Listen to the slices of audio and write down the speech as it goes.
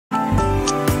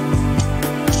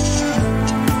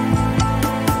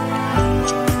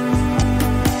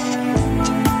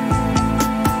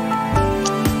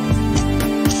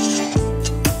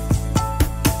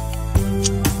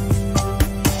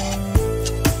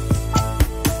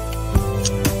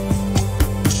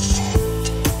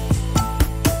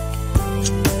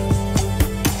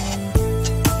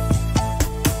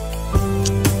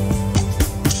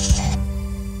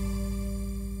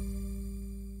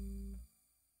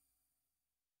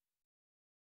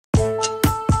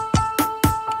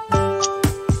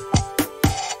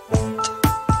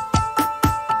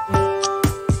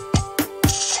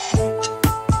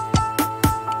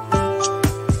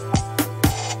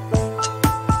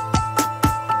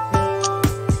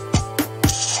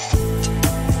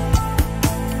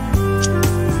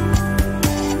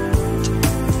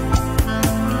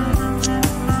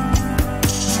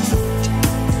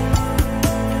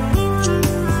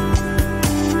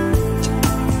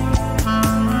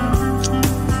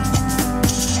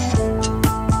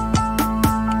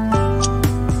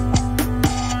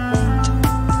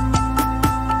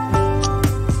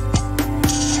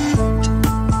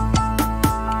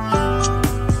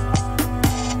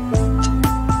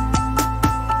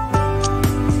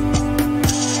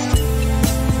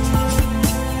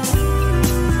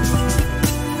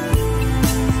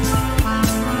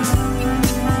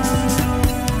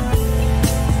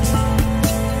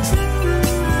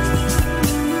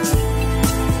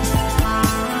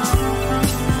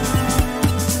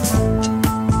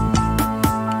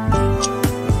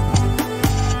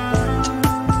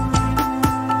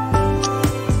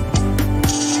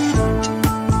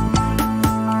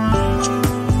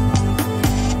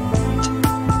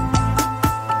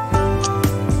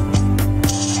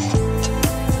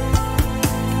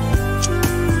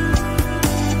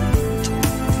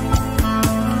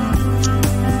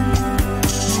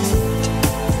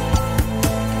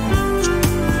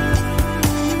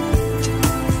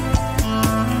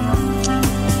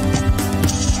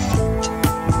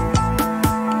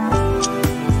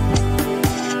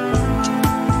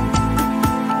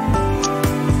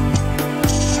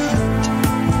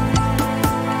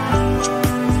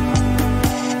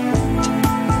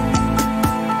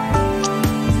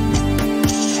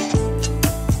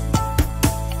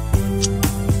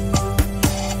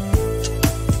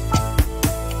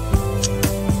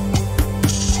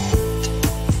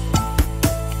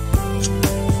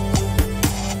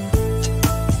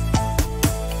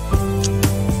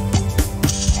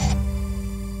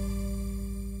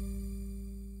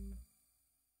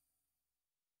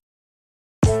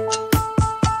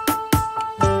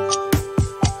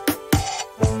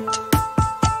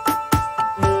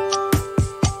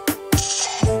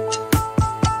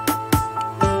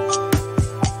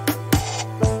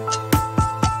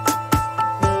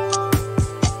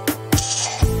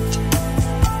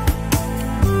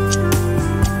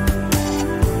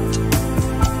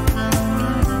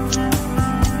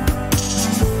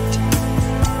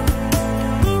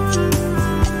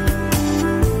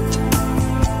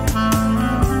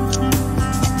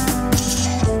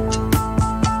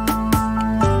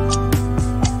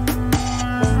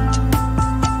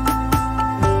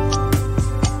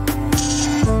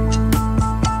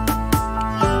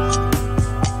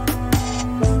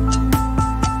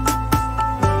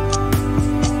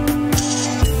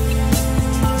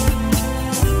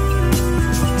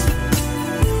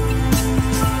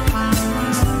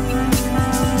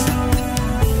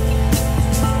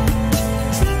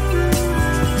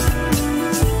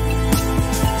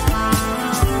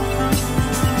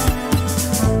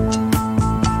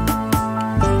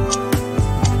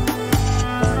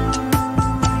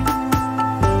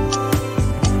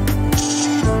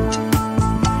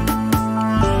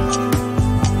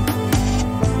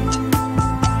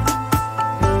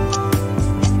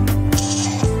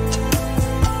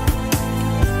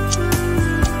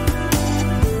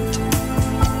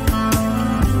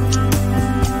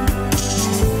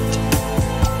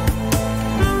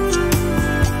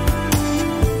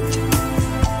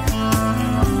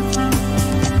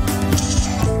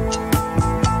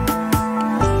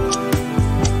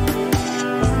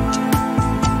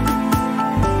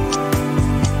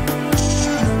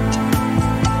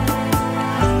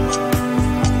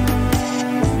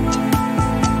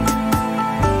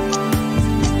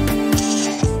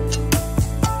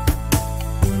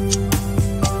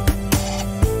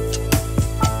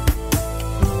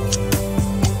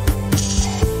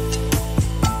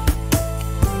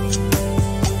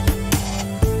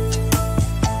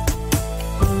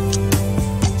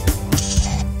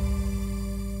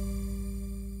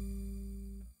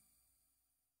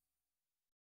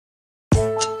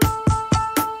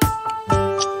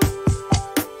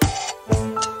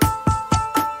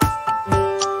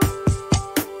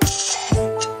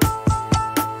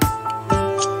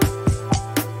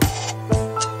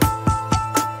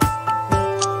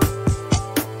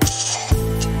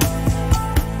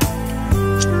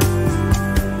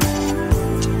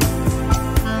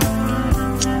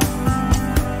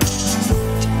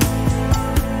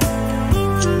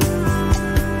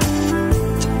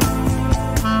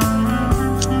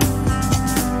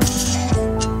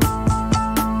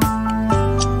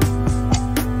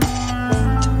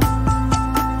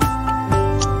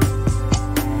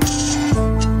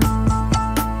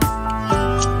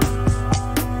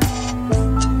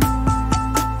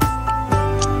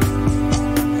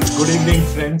Good evening,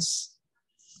 friends.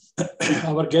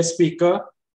 Our guest speaker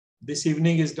this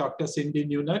evening is Dr. Cindy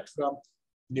Nunat from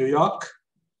New York.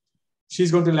 She's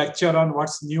going to lecture on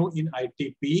what's new in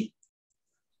ITP.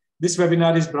 This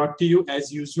webinar is brought to you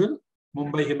as usual,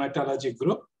 Mumbai Hematology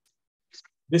Group.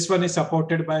 This one is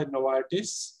supported by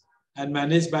Novartis and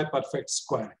managed by Perfect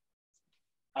Square.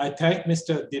 I thank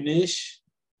Mr. Dinesh,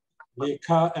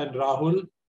 Lekha and Rahul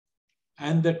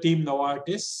and the team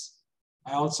Novartis.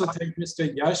 I also thank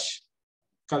Mr. Yash,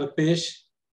 Kalpesh,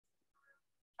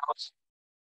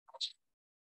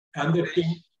 and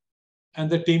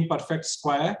the team Perfect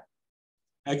Square,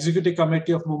 Executive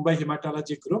Committee of Mumbai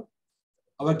Hematology Group,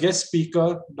 our guest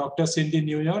speaker, Dr. Cindy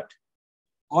Nunat,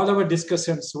 all our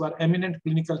discussants who are eminent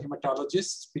clinical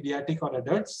hematologists, pediatric or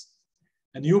adults,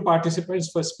 and you participants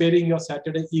for sparing your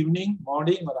Saturday evening,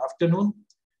 morning, or afternoon.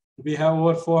 We have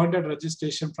over 400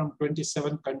 registrations from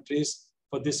 27 countries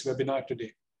for this webinar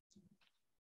today.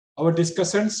 Our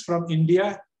discussants from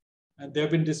India, and they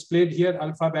have been displayed here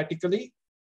alphabetically.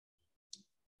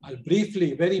 I'll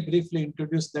very briefly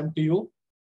introduce them to you.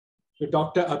 To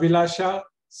Dr. Abhilasha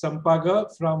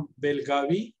Sampaga from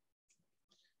Belgavi,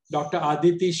 Dr.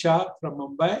 Aditi Shah from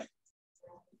Mumbai,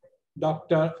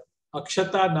 Dr.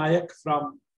 Akshata Nayak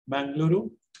from Mangaluru,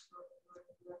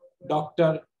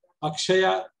 Dr.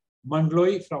 Akshaya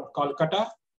Mandloi from Kolkata,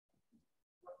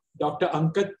 Dr.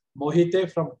 Ankit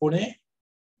Mohite from Pune,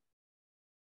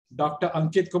 Dr.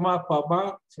 Ankit Kumar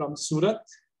Parmar from Surat,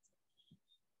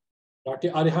 Dr.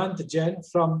 Arihant Jain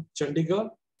from Chandigarh,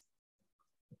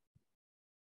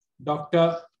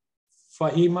 Dr.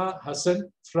 Fahima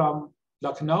Hassan from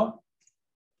Lucknow,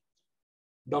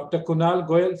 Dr. Kunal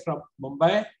Goyal from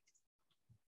Mumbai,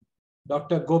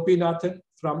 Dr. Gopinathan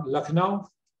from Lucknow,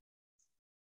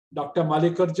 Dr.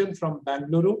 Malikarjun from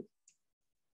Bangalore,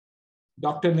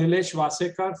 Dr. Nilesh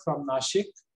Vasekar from Nashik,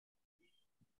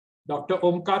 Dr.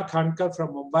 Omkar Khankar from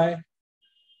Mumbai,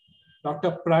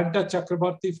 Dr. Pranta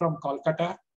Chakraborty from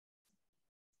Kolkata,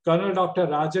 Colonel Dr.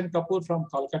 Rajan Kapoor from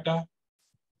Kolkata,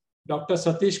 Dr.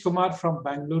 Satish Kumar from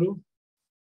Bangalore,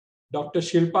 Dr.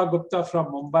 Shilpa Gupta from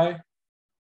Mumbai,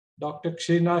 Dr.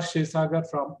 Kshina Shrisagar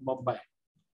from Mumbai.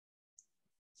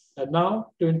 And now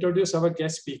to introduce our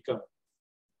guest speaker.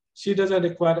 She doesn't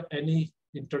require any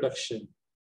introduction.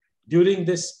 During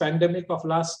this pandemic of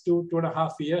last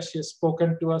 2.5 years, she has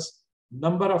spoken to us a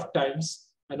number of times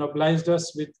and obliged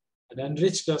us with and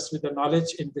enriched us with the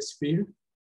knowledge in this field.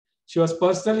 She was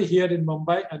personally here in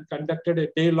Mumbai and conducted a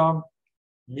day-long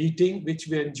meeting, which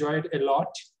we enjoyed a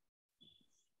lot.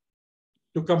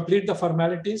 To complete the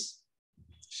formalities,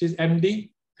 she's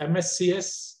MD,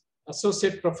 MSCS,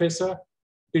 Associate Professor,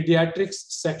 Pediatrics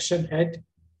Section Head,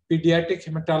 Pediatric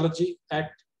Hematology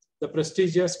at the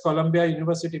prestigious Columbia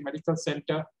University Medical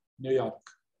Center, New York.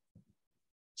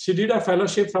 She did a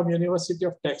fellowship from University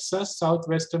of Texas,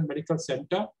 Southwestern Medical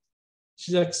Center.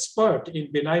 She's an expert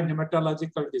in benign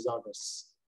hematological disorders.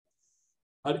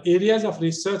 Her areas of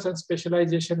research and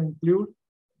specialization include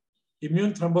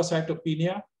immune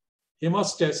thrombocytopenia,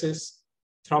 hemostasis,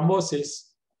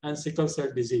 thrombosis, and sickle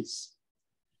cell disease.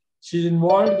 She's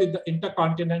involved with the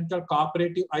Intercontinental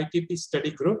Cooperative ITP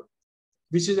Study Group,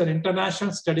 which is an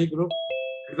international study group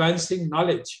advancing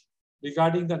knowledge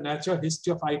regarding the natural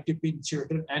history of ITP in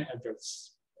children and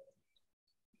adults.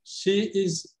 She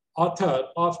is author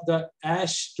of the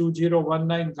ASH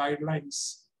 2019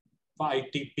 guidelines for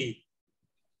ITP.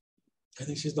 I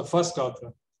think she's the first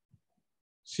author.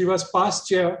 She was past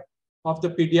chair of the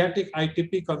Pediatric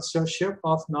ITP Consortium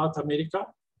of North America,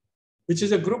 which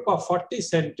is a group of 40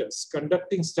 centers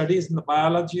conducting studies in the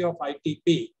biology of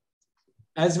ITP,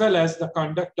 as well as the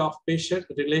conduct of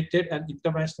patient-related and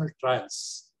interventional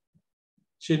trials.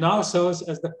 She now serves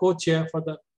as the co-chair for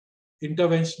the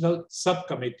interventional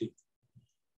subcommittee.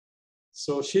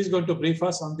 So she's going to brief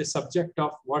us on the subject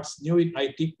of what's new in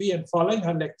ITP, and following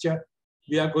her lecture,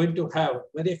 we are going to have a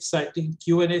very exciting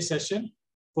Q&A session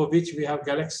for which we have a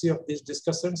galaxy of these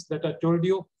discussants that I told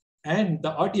you, and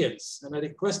the audience. And I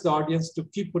request the audience to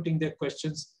keep putting their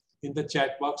questions in the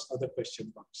chat box or the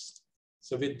question box.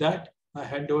 So with that, I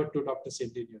hand over to Dr.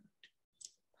 Cindy Nunat.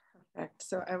 Perfect.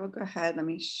 So I will go ahead. Let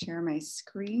me share my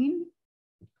screen,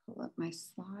 pull up my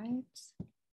slides,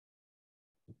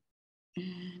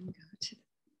 and go to,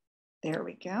 there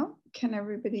we go. Can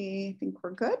everybody think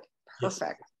we're good?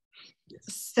 Perfect. Yes.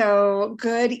 Yes. So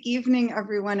good evening,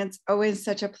 everyone. It's always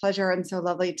such a pleasure and so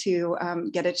lovely to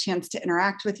get a chance to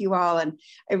interact with you all. And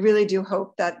I really do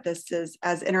hope that this is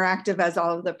as interactive as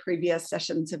all of the previous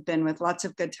sessions have been, with lots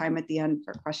of good time at the end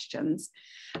for questions.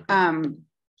 Dr.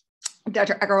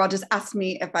 Agarwal just asked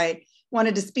me if I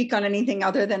wanted to speak on anything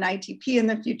other than ITP in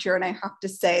the future. And I have to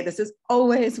say, this is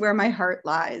always where my heart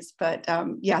lies. But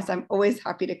yes, I'm always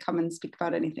happy to come and speak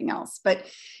about anything else. But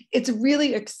it's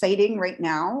really exciting right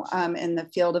now in the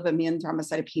field of immune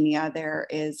thrombocytopenia. There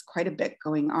is quite a bit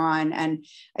going on. And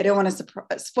I don't want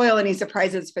to spoil any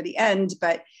surprises for the end,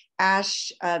 but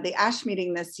the ASH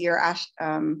meeting this year,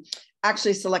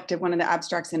 actually selected one of the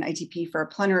abstracts in ITP for a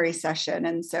plenary session.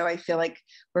 And so I feel like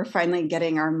we're finally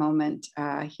getting our moment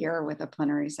here with a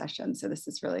plenary session. So this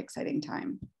is really exciting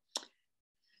time.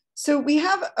 So we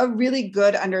have a really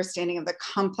good understanding of the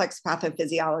complex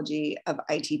pathophysiology of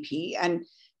ITP. And,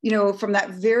 you know, from that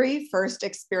very first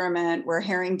experiment where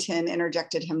Harrington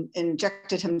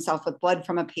injected himself with blood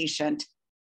from a patient,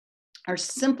 our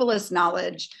simplest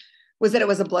knowledge was that it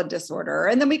was a blood disorder.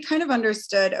 And then we kind of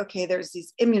understood, okay, there's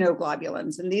these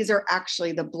immunoglobulins, and these are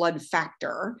actually the blood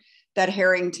factor that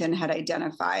Harrington had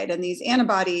identified. And these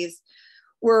antibodies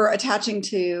were attaching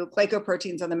to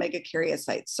glycoproteins on the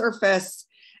megakaryocyte surface.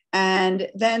 And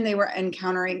then they were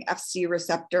encountering FC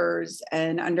receptors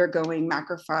and undergoing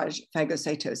macrophage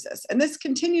phagocytosis. And this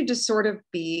continued to sort of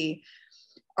be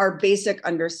our basic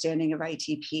understanding of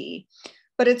ITP.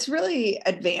 But it's really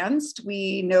advanced.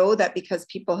 We know that because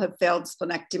people have failed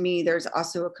splenectomy, there's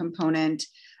also a component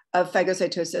of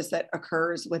phagocytosis that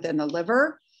occurs within the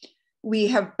liver. We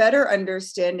have better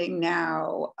understanding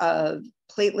now of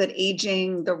platelet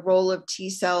aging, the role of T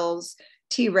cells,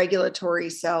 T regulatory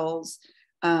cells,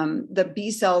 the B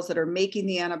cells that are making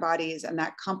the antibodies and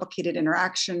that complicated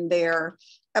interaction there,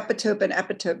 epitope and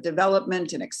epitope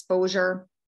development and exposure.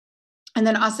 And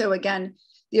then also, again,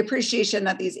 the appreciation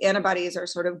that these antibodies are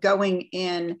sort of going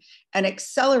in and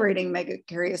accelerating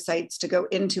megakaryocytes to go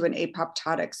into an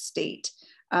apoptotic state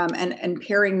and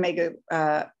pairing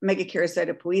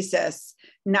megakaryocytopoiesis,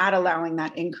 not allowing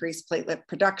that increased platelet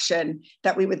production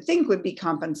that we would think would be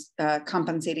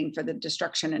compensating for the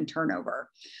destruction and turnover.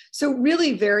 So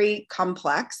really very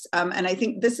complex. And I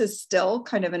think this is still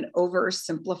kind of an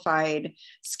oversimplified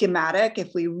schematic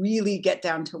if we really get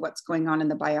down to what's going on in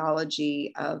the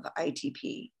biology of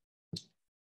ITP.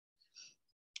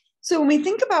 So when we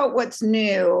think about what's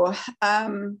new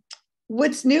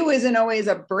isn't always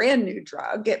a brand new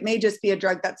drug. It may just be a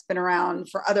drug that's been around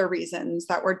for other reasons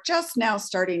that we're just now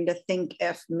starting to think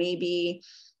if maybe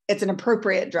it's an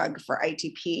appropriate drug for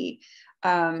ITP.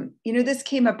 You know, this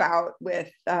came about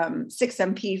with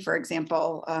 6MP, for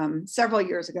example, several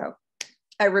years ago.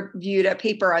 I reviewed a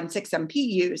paper on 6MP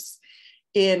use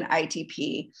in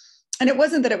ITP. And it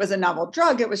wasn't that it was a novel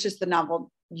drug, it was just the novel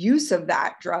use of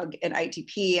that drug in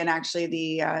ITP. And actually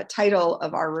the title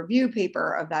of our review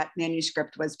paper of that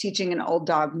manuscript was Teaching an Old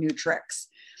Dog New Tricks,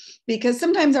 because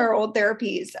sometimes our old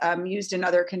therapies used in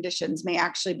other conditions may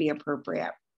actually be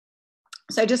appropriate.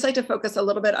 So I just like to focus a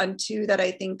little bit on two that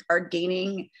I think are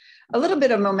gaining a little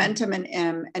bit of momentum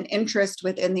and interest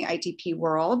within the ITP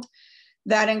world.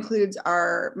 That includes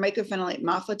our mycophenolate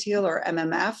mofetil, or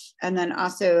MMF, and then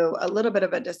also a little bit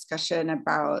of a discussion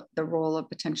about the role of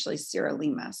potentially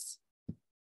sirolimus.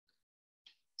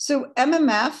 So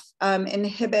MMF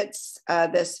inhibits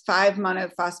this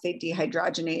 5-monophosphate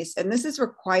dehydrogenase, and this is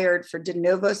required for de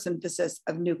novo synthesis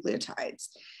of nucleotides.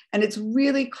 And it's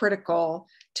really critical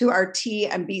to our T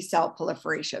and B cell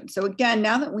proliferation. So again,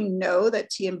 now that we know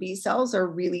that T and B cells are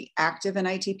really active in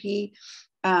ITP,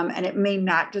 and it may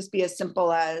not just be as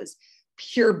simple as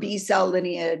pure B cell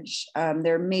lineage.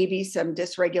 There may be some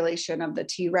dysregulation of the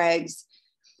Tregs.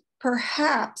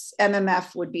 Perhaps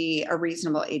MMF would be a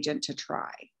reasonable agent to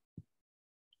try.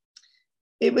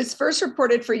 It was first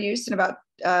reported for use in about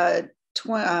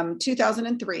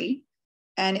 2003.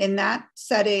 And in that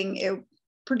setting, it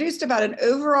produced about an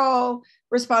overall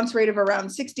response rate of around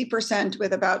 60%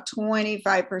 with about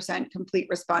 25% complete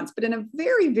response, but in a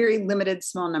very, very limited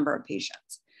small number of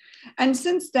patients. And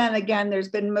since then, again, there's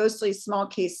been mostly small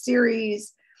case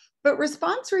series, but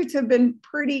response rates have been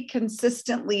pretty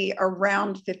consistently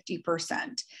around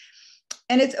 50%.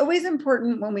 And it's always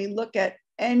important when we look at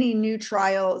any new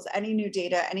trials, any new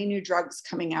data, any new drugs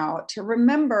coming out, to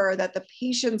remember that the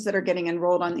patients that are getting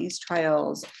enrolled on these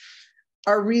trials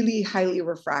are really highly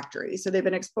refractory. So they've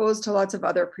been exposed to lots of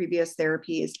other previous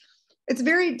therapies. It's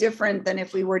very different than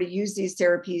if we were to use these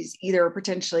therapies either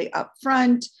potentially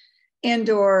upfront and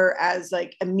or as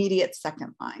like immediate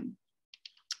second line.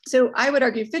 So I would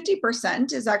argue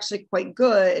 50% is actually quite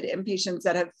good in patients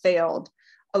that have failed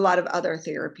a lot of other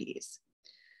therapies.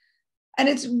 And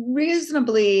it's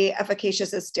reasonably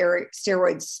efficacious as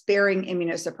steroid sparing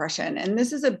immunosuppression. And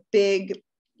this is a big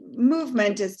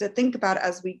movement, is to think about,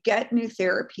 as we get new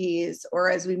therapies or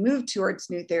as we move towards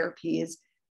new therapies,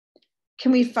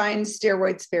 can we find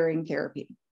steroid sparing therapy?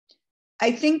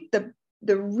 I think the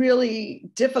really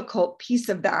difficult piece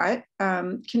of that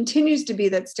continues to be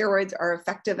that steroids are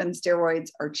effective and steroids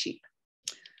are cheap.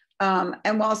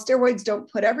 And while steroids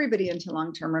don't put everybody into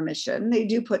long-term remission, they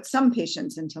do put some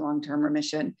patients into long-term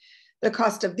remission. The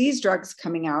cost of these drugs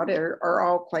coming out are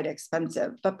all quite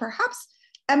expensive, but perhaps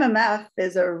MMF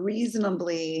is a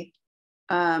reasonably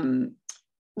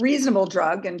reasonable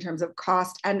drug in terms of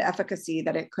cost and efficacy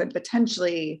that it could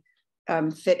potentially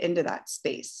fit into that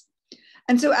space.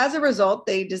 And so as a result,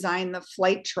 they designed the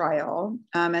FLIGHT trial,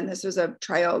 and this was a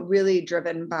trial really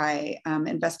driven by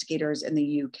investigators in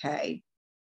the UK.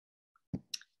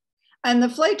 And the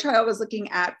FLIGHT trial was looking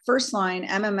at first-line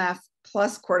MMF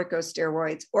plus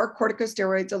corticosteroids or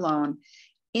corticosteroids alone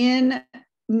in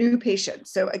new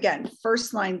patients. So again,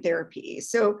 first-line therapy.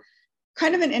 So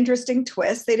kind of an interesting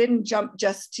twist. They didn't jump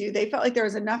just to, they felt like there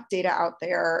was enough data out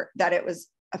there that it was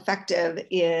effective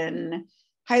in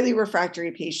highly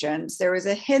refractory patients. There was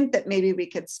a hint that maybe we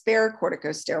could spare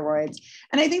corticosteroids.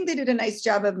 And I think they did a nice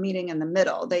job of meeting in the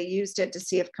middle. They used it to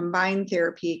see if combined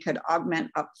therapy could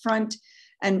augment upfront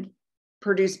and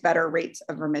produce better rates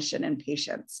of remission in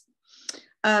patients.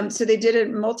 So they did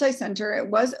it multi-center. It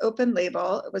was open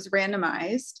label. It was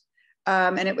randomized,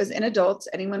 and it was in adults,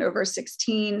 anyone over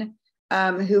 16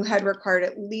 who had required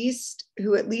at least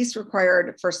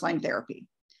required first-line therapy.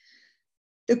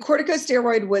 The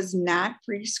corticosteroid was not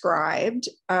prescribed.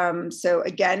 So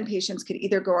again, patients could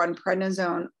either go on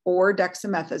prednisone or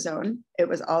dexamethasone. It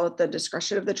was all at the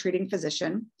discretion of the treating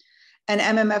physician. And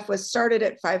MMF was started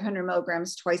at 500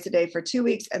 milligrams twice a day for 2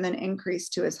 weeks and then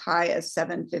increased to as high as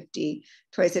 750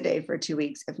 twice a day for 2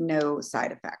 weeks if no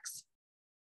side effects.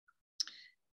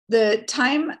 The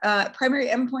primary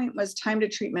endpoint was time to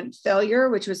treatment failure,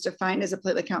 which was defined as a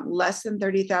platelet count less than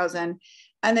 30,000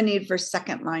 and the need for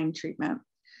second-line treatment.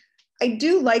 I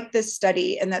do like this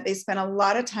study in that they spent a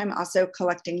lot of time also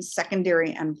collecting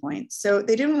secondary endpoints. So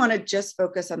they didn't want to just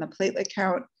focus on the platelet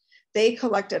count. They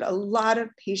collected a lot of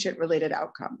patient-related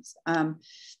outcomes,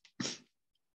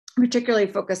 particularly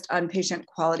focused on patient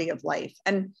quality of life.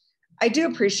 And I do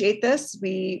appreciate this.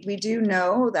 We do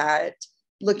know that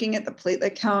looking at the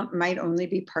platelet count might only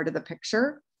be part of the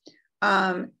picture.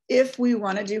 If we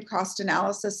want to do cost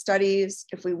analysis studies,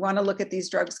 if we want to look at these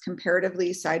drugs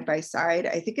comparatively side by side,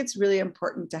 I think it's really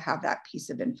important to have that piece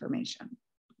of information.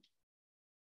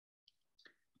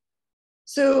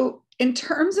 So in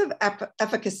terms of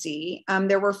efficacy,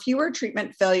 there were fewer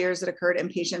treatment failures that occurred in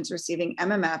patients receiving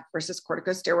MMF versus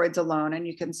corticosteroids alone. And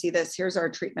you can see this, here's our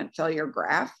treatment failure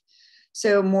graph.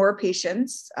 So more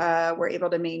patients were able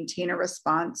to maintain a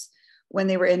response when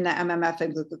they were in the MMF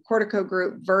and glucocorticoid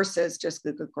group versus just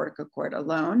glucocorticoid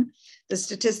alone. The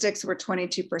statistics were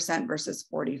 22% versus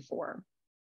 44%.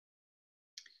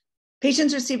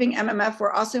 Patients receiving MMF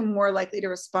were also more likely to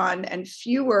respond and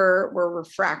fewer were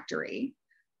refractory.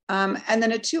 And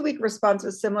then a 2-week response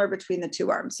was similar between the two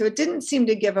arms. So it didn't seem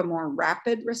to give a more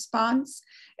rapid response.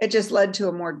 It just led to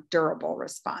a more durable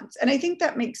response. And I think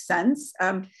that makes sense.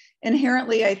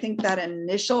 Inherently, I think that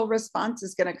initial response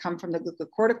is going to come from the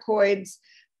glucocorticoids,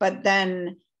 but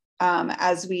then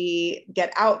as we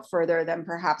get out further, then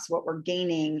perhaps what we're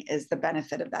gaining is the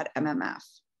benefit of that MMF.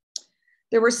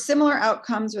 There were similar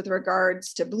outcomes with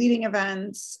regards to bleeding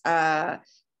events,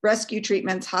 rescue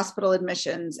treatments, hospital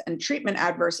admissions, and treatment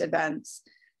adverse events.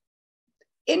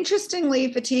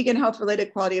 Interestingly, fatigue and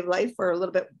health-related quality of life were a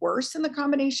little bit worse in the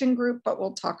combination group, but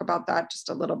we'll talk about that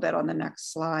just a little bit on the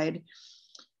next slide.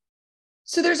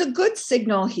 So there's a good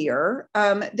signal here.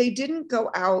 They didn't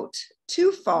go out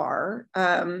too far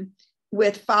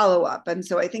with follow-up, and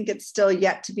so I think it's still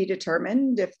yet to be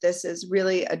determined if this is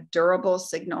really a durable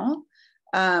signal.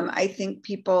 I think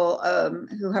people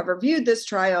who have reviewed this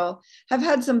trial have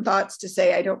had some thoughts to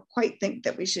say, I don't quite think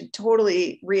that we should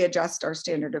totally readjust our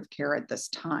standard of care at this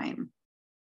time.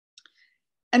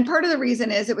 And part of the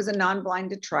reason is it was a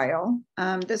non-blinded trial.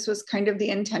 This was kind of the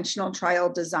intentional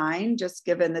trial design, just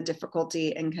given the difficulty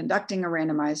in conducting a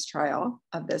randomized trial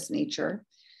of this nature.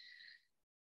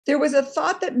 There was a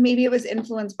thought that maybe it was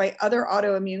influenced by other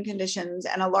autoimmune conditions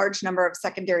and a large number of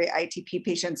secondary ITP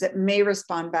patients that may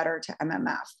respond better to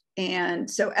MMF. And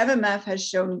so MMF has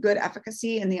shown good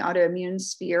efficacy in the autoimmune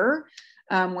sphere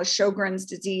with Sjogren's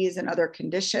disease and other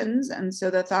conditions. And so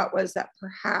the thought was that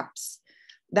perhaps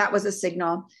that was a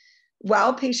signal.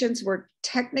 While patients were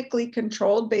technically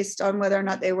controlled based on whether or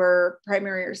not they were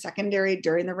primary or secondary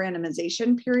during the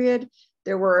randomization period,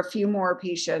 there were a few more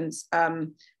patients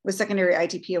with secondary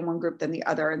ITP in one group than the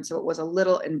other, and so it was a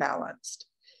little imbalanced.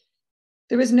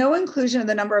 There was no inclusion of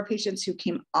the number of patients who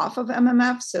came off of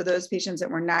MMF, so those patients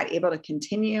that were not able to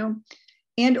continue.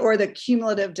 and or the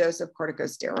cumulative dose of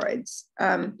corticosteroids.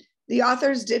 The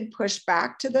authors did push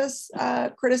back to this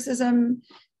criticism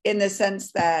in the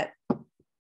sense that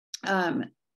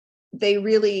they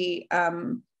really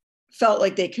felt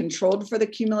like they controlled for the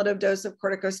cumulative dose of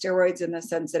corticosteroids in the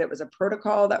sense that it was a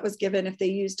protocol that was given if they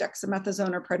used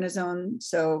dexamethasone or prednisone.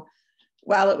 So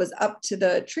while it was up to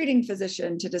the treating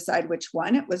physician to decide which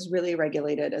one, it was really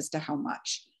regulated as to how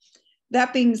much.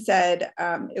 That being said,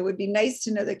 it would be nice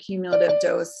to know the cumulative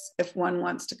dose if one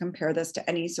wants to compare this to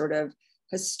any sort of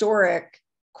historic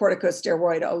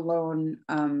corticosteroid alone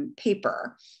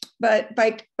paper. But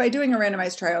by doing a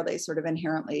randomized trial, they sort of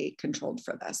inherently controlled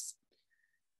for this.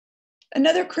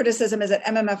 Another criticism is that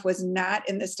MMF was not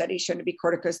in the study shown to be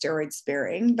corticosteroid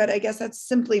sparing, but I guess that's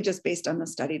simply just based on the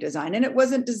study design. And it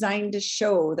wasn't designed to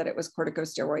show that it was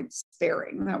corticosteroid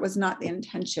sparing. That was not the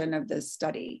intention of this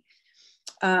study.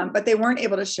 But they weren't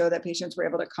able to show that patients were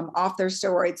able to come off their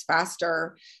steroids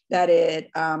faster, that it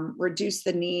reduced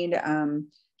the need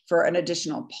for an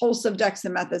additional pulse of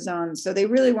dexamethasone. So they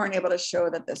really weren't able to show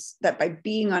that by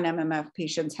being on MMF,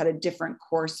 patients had a different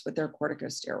course with their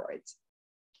corticosteroids.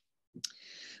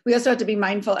 We also have to be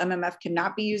mindful MMF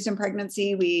cannot be used in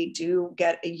pregnancy. We do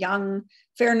get a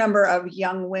fair number of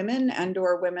young women and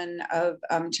or women of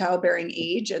childbearing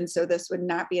age. And so this would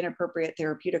not be an appropriate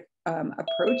therapeutic approach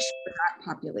for that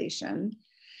population.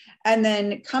 And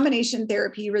then combination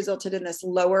therapy resulted in this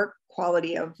lower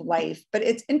quality of life. But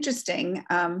it's interesting.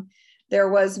 There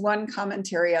was one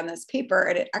commentary on this paper,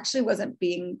 and it actually wasn't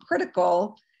being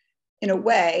critical in a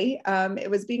way. It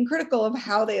was being critical of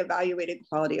how they evaluated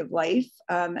quality of life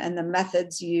and the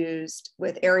methods used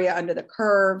with area under the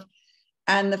curve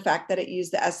and the fact that it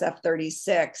used the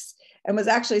SF-36, and was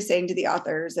actually saying to the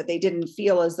authors that they didn't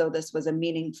feel as though this was a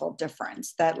meaningful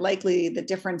difference, that likely the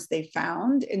difference they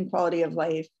found in quality of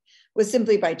life was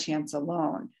simply by chance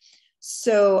alone.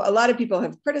 So a lot of people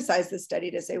have criticized this study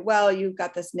to say, well, you've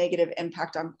got this negative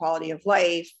impact on quality of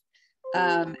life.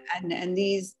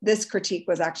 This critique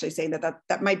was actually saying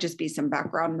that might just be some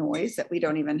background noise that we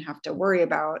don't even have to worry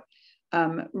about.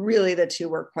 Really, the two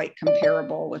were quite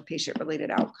comparable with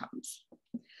patient-related outcomes.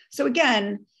 So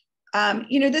again,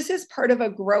 this is part of a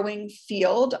growing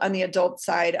field on the adult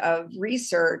side of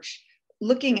research,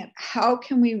 looking at how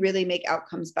can we really make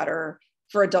outcomes better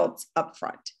for adults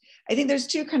upfront. I think there's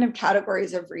two kind of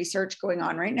categories of research going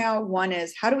on right now. One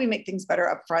is how do we make things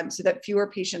better upfront so that fewer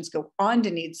patients go on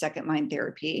to need second-line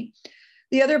therapy?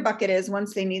 The other bucket is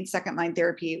once they need second-line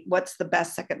therapy, what's the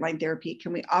best second-line therapy?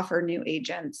 Can we offer new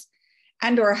agents?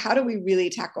 And or how do we really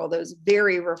tackle those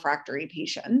very refractory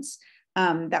patients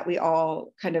that we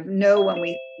all kind of know when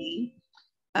we see?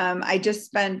 I just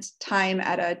spent time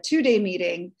at a 2-day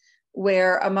meeting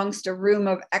where amongst a room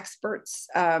of experts,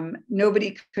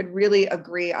 nobody could really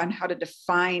agree on how to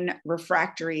define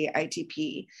refractory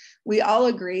ITP. We all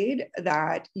agreed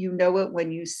that you know it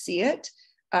when you see it,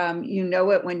 you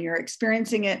know it when you're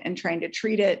experiencing it and trying to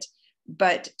treat it,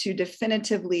 but to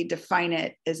definitively define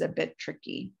it is a bit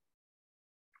tricky.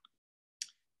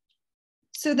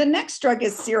 So the next drug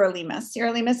is sirolimus.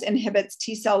 Sirolimus inhibits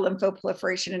T-cell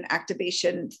lymphoproliferation and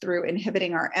activation through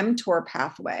inhibiting our mTOR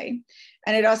pathway.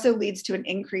 And it also leads to an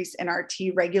increase in our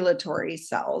T regulatory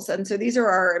cells. And so these are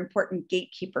our important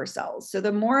gatekeeper cells. So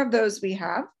the more of those we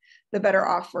have, the better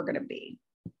off we're going to be.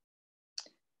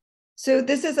 So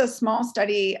this is a small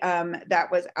study that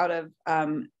was out of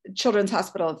Children's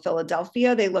Hospital of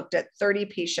Philadelphia. They looked at 30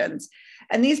 patients,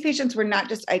 and these patients were not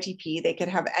just ITP. They could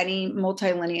have any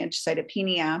multilineage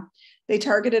cytopenia. They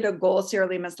targeted a goal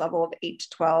sirolimus level of 8 to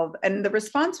 12, and the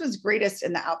response was greatest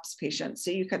in the ALPS patients. So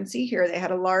you can see here, they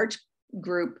had a large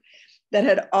group that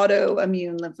had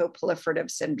autoimmune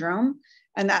lymphoproliferative syndrome,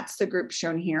 and that's the group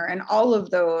shown here. And all of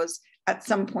those at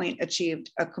some point achieved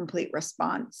a complete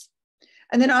response.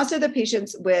 And then also the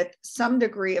patients with some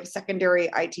degree of secondary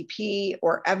ITP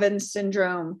or Evans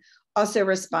syndrome also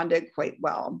responded quite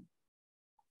well.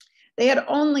 They had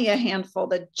only a handful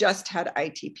that just had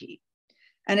ITP.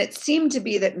 And it seemed to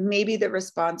be that maybe the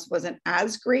response wasn't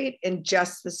as great in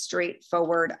just the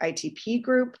straightforward ITP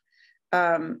group.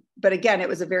 But again, it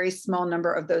was a very small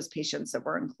number of those patients that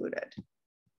were included.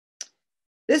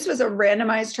 This was a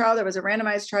randomized trial. There was a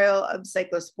randomized trial of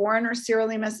cyclosporin or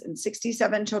sirolimus in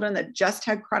 67 children that just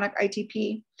had chronic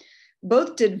ITP.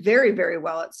 Both did very, very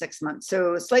well at 6 months.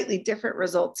 So slightly different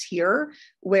results here,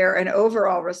 where an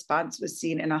overall response was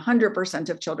seen in 100%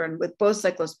 of children with both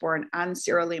cyclosporin and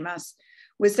sirolimus,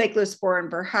 with cyclosporin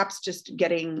perhaps just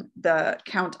getting the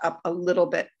count up a little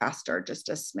bit faster, just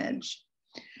a smidge.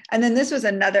 And then this was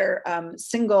another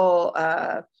single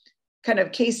kind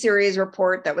of case series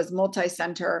report that was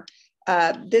multi-center.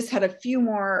 This had a few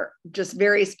more just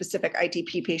very specific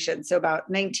ITP patients, so about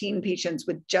 19 patients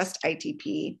with just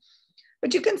ITP.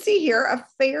 But you can see here a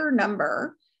fair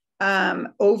number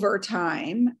over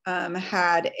time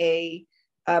had a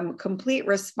complete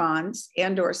response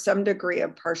and or some degree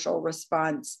of partial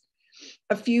response.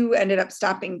 A few ended up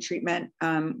stopping treatment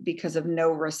because of no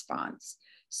response.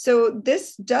 So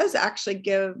this does actually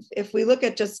give, if we look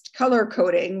at just color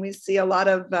coding, we see a lot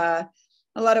of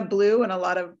blue and a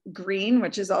lot of green,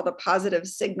 which is all the positive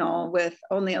signal, with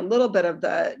only a little bit of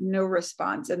the no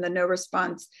response. And the no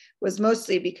response was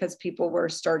mostly because people were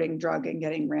starting drug and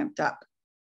getting ramped up.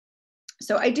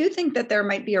 So I do think that there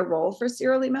might be a role for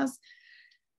sirolimus.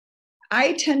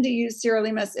 I tend to use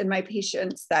sirolimus in my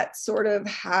patients that sort of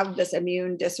have this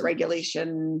immune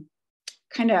dysregulation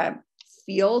kind of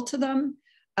feel to them.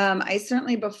 I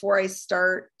certainly, before I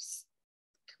start,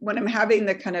 when I'm having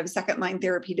the kind of second line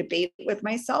therapy debate with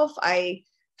myself, I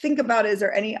think about, is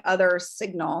there any other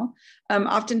signal?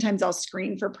 Oftentimes I'll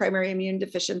screen for primary immune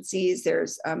deficiencies.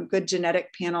 There's good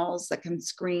genetic panels that can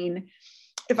screen.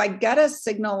 If I get a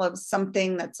signal of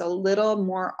something that's a little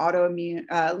more autoimmune,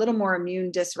 a little more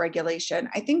immune dysregulation,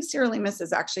 I think sirolimus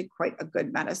is actually quite a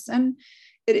good medicine.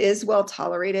 It is well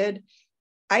tolerated.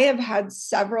 I have had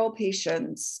several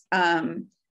patients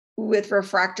with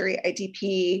refractory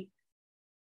ITP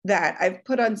that I've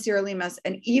put on sirolimus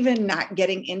and even not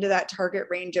getting into that target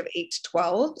range of 8 to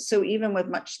 12. So even with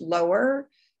much lower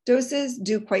doses,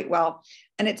 do quite well.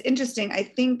 And it's interesting, I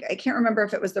can't remember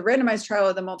if it was the randomized trial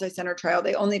or the multi-center trial,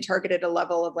 they only targeted a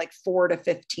level of like 4 to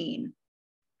 15.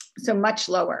 So much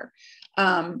lower.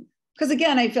 Because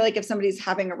again, I feel like if somebody's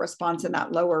having a response in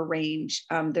that lower range,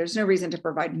 there's no reason to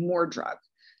provide more drug.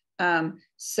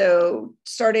 So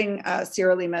starting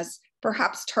sirolimus,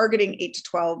 perhaps targeting 8 to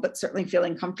 12, but certainly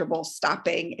feeling comfortable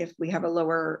stopping if we have a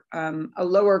lower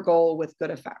goal with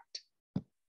good effect.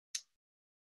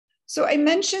 So I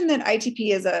mentioned that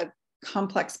ITP is a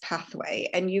complex pathway,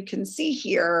 and you can see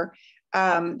here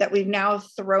that we've now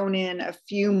thrown in a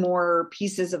few more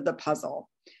pieces of the puzzle.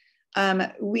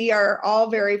 We are all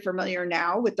very familiar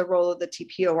now with the role of the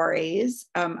TPORAs.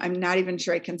 I'm not even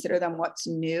sure I consider them what's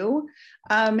new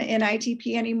in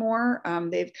ITP anymore.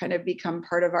 They've kind of become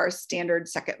part of our standard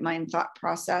second line thought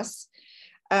process.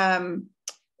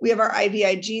 We have our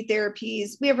IVIG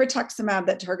therapies. We have rituximab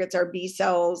that targets our B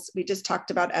cells. We just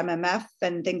talked about MMF,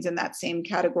 and things in that same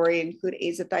category include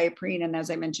azathioprine and,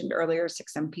 as I mentioned earlier,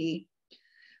 6MP.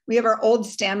 We have our old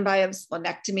standby of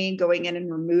splenectomy, going in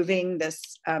and removing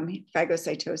this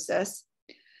phagocytosis.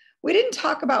 We didn't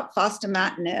talk about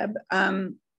fostamatinib.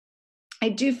 I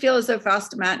do feel as though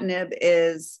fostamatinib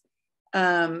is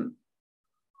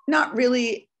not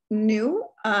really new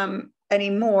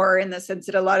anymore, in the sense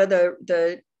that a lot of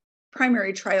the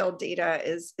primary trial data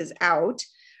is out.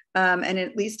 And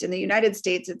at least in the United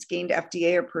States, it's gained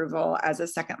FDA approval as a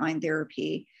second line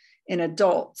therapy in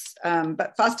adults.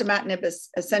 But fostamatinib is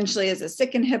essentially a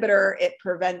Syk inhibitor. It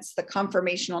prevents the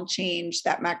conformational change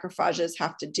that macrophages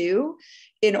have to do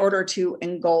in order to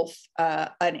engulf an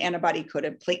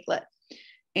antibody-coated platelet.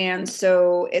 And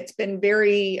so it's been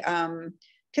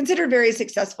considered very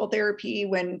successful therapy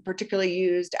when particularly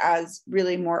used as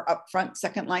really more upfront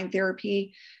second line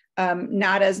therapy,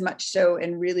 not as much so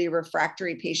in really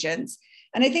refractory patients.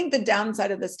 And I think the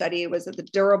downside of the study was that the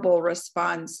durable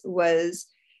response was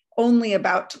only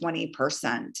about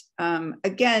 20%.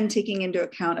 Again, taking into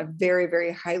account a very,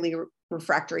 very highly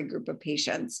refractory group of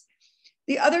patients.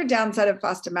 The other downside of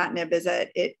fostamatinib is that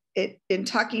it in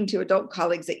talking to adult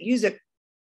colleagues that use it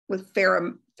with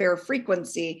fair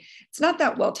frequency, it's not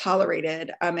that well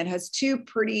tolerated. It has two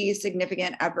pretty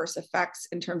significant adverse effects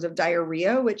in terms of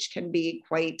diarrhea, which can be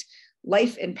quite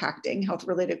life impacting,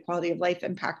 health-related quality of life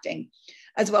impacting,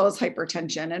 as well as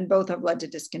hypertension, and both have led to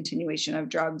discontinuation of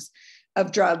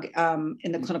drug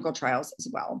in the clinical trials as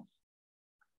well.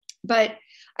 But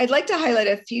I'd like to highlight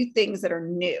a few things that are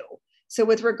new. So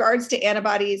with regards to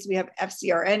antibodies, we have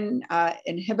FcRn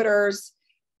inhibitors.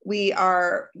 We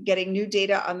are getting new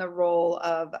data on the role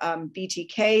of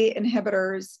BTK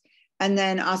inhibitors, and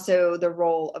then also the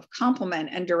role of complement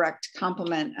and direct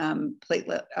complement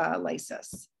platelet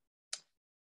lysis.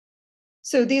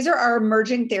 So these are our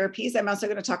emerging therapies. I'm also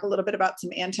going to talk a little bit about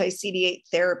some anti-CD8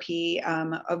 therapy,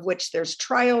 of which there's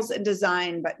trials in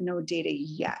design, but no data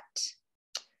yet.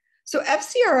 So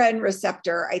FcRn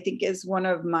receptor, I think, is one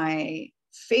of my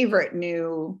favorite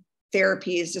new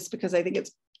therapies, just because I think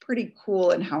it's pretty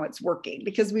cool in how it's working,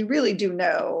 because we really do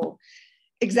know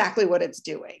exactly what it's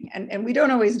doing. And we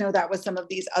don't always know that with some of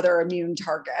these other immune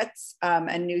targets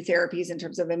and new therapies in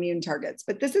terms of immune targets,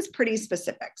 but this is pretty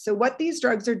specific. So what these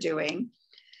drugs are doing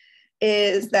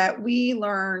is that we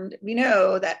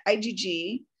know that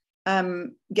IgG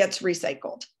gets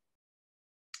recycled.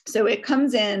 So it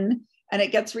comes in and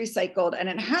it gets recycled, and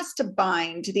it has to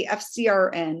bind to the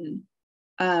FcRn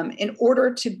in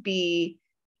order to be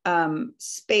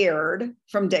spared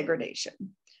from degradation.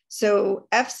 So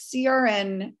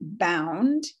FcRn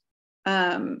bound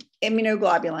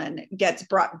immunoglobulin gets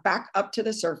brought back up to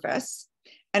the surface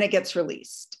and it gets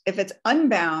released. If it's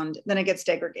unbound, then it gets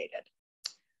degraded.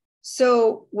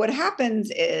 So what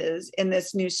happens is, in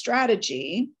this new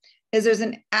strategy, is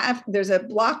there's a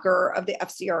blocker of the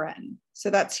FcRn. So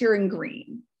that's here in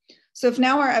green. So if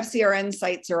now our FcRn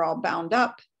sites are all bound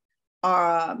up,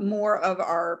 more of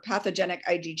our pathogenic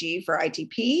IgG for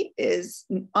ITP is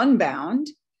unbound,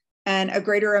 and a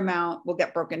greater amount will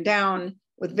get broken down,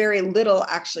 with very little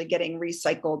actually getting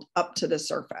recycled up to the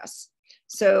surface.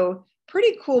 So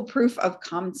pretty cool proof of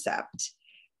concept.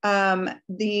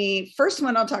 The first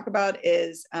one I'll talk about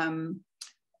is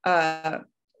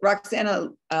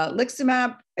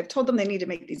roxanoliximab. I've told them they need to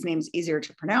make these names easier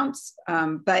to pronounce,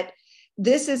 but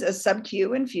this is a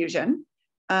sub-Q infusion,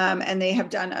 and they have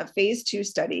done a phase 2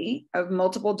 study of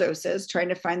multiple doses, trying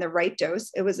to find the right dose.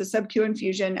 It was a sub-Q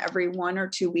infusion every 1 or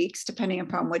 2 weeks, depending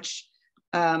upon which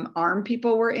arm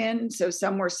people were in. So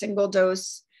some were single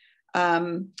dose,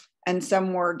 and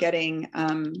some were getting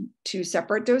 2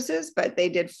 separate doses, but they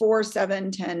did 4, 7,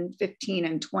 10, 15,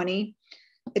 and 20.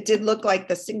 It did look like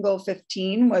the single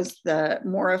 15 was the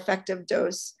more effective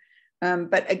dose.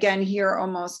 But again, here,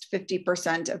 almost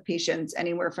 50% of patients,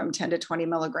 anywhere from 10 to 20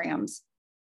 milligrams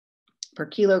per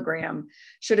kilogram,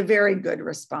 showed a very good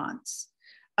response.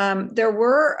 There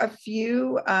were a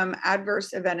few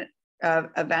adverse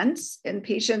events in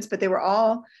patients, but they were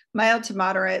all mild to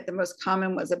moderate. The most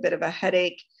common was a bit of a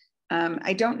headache.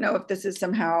 I don't know if this is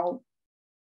somehow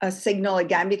a signal,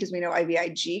 again, because we know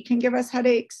IVIG can give us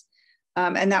headaches.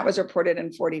 And that was reported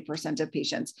in 40% of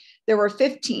patients. There were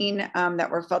 15 that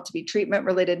were felt to be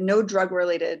treatment-related, no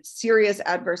drug-related serious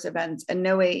adverse events, and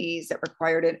no AEs that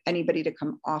required anybody to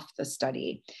come off the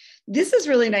study. This is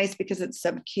really nice because it's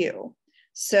sub-Q.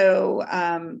 So,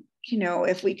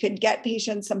 if we could get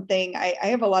patients something, I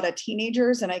have a lot of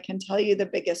teenagers, and I can tell you the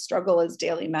biggest struggle is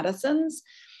daily medicines.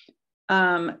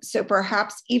 So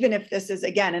perhaps even if this is,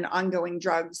 again, an ongoing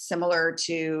drug similar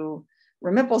to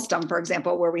Remipilstum, for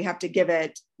example, where we have to give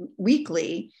it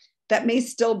weekly, that may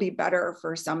still be better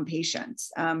for some patients,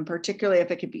 particularly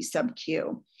if it could be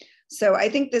sub-Q. So I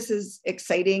think this is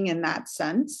exciting in that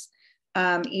sense,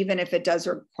 even if it does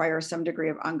require some degree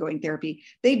of ongoing therapy.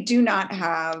 They do not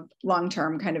have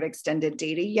long-term kind of extended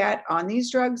data yet on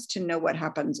these drugs to know what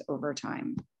happens over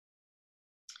time.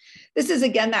 This is,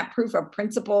 again, that proof of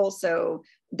principle. So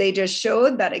they just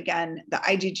showed that, again, the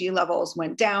IgG levels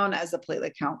went down as the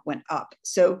platelet count went up.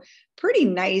 So pretty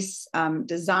nice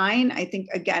design. I think,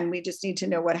 again, we just need to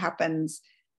know what happens.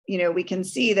 We can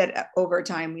see that over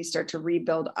time we start to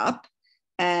rebuild up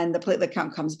and the platelet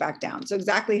count comes back down. So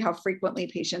exactly how frequently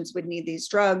patients would need these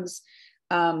drugs.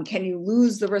 Can you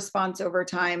lose the response over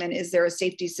time? And is there a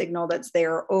safety signal that's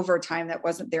there over time that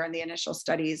wasn't there in the initial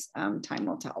studies? Time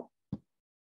will tell.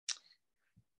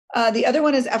 The other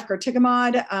one is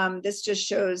efgartigimod. This just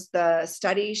shows the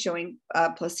study showing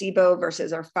placebo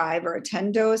versus our 5 or a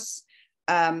 10 dose.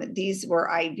 These were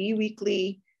IV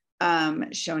weekly,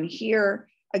 shown here.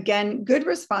 Again, good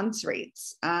response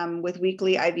rates with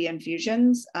weekly IV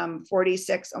infusions,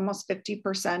 46, almost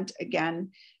 50% again,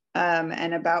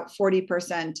 and about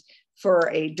 40% for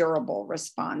a durable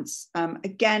response.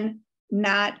 Again,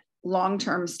 not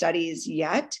long-term studies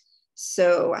yet.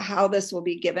 So how this will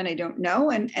be given, I don't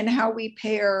know. And how we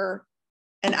pair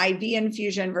an IV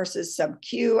infusion versus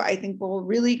sub-Q, I think will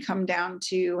really come down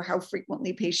to how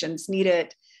frequently patients need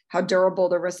it, how durable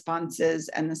the response is,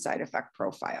 and the side effect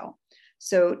profile.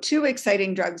 So 2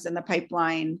 exciting drugs in the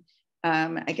pipeline.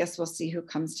 I guess we'll see who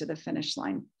comes to the finish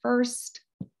line first.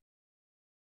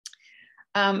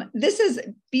 This is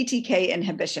BTK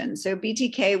inhibition. So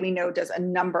BTK, we know, does a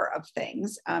number of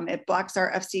things. It blocks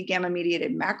our Fc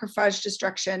gamma-mediated macrophage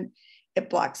destruction. It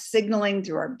blocks signaling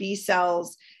through our B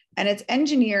cells, and it's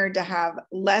engineered to have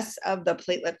less of the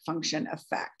platelet function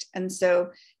effect. And so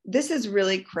this is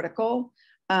really critical.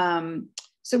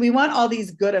 So we want all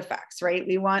these good effects, right?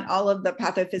 We want all of the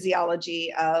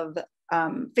pathophysiology of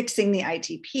fixing the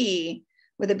ITP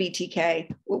with a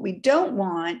BTK. What we don't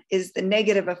want is the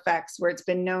negative effects where it's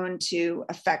been known to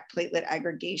affect platelet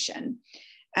aggregation.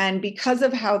 And because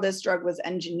of how this drug was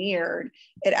engineered,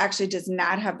 it actually does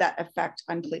not have that effect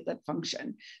on platelet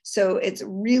function. So it's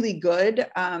really good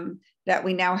that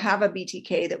we now have a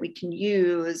BTK that we can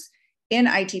use in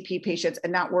ITP patients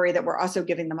and not worry that we're also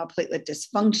giving them a platelet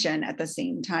dysfunction at the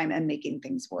same time and making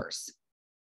things worse.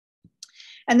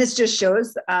 And this just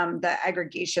shows the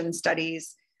aggregation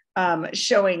studies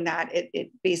showing that it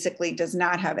basically does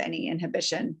not have any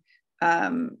inhibition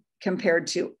compared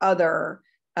to other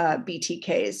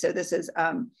BTKs. So this is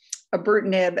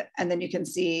ibrutinib, and then you can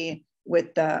see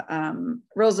with the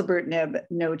rilzabrutinib,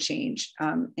 no change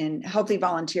in healthy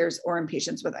volunteers or in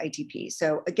patients with ITP.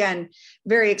 So again,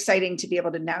 very exciting to be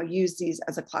able to now use these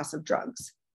as a class of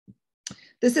drugs.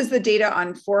 This is the data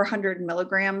on 400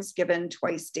 milligrams given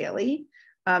twice daily.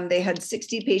 They had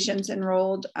 60 patients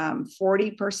enrolled,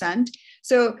 40%.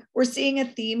 So we're seeing a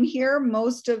theme here.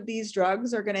 Most of these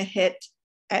drugs are going to hit,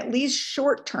 at least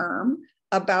short term,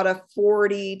 about a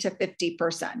 40 to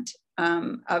 50%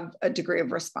 of a degree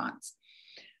of response.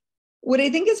 What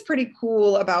I think is pretty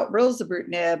cool about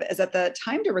rilzabrutinib is that the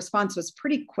time to response was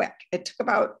pretty quick. It took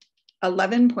about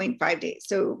 11.5 days,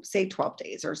 so say 12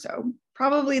 days or so.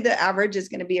 Probably the average is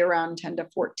going to be around 10 to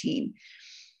 14.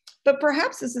 But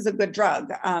perhaps this is a good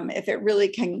drug if it really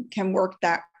can work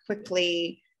that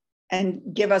quickly and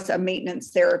give us a maintenance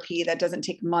therapy that doesn't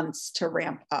take months to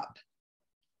ramp up.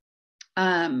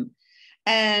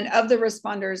 And of the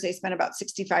responders, they spent about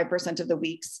 65% of the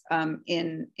weeks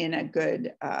in a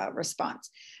good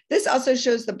response. This also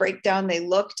shows the breakdown. They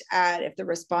looked at if the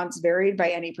response varied by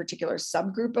any particular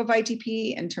subgroup of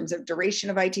ITP in terms of duration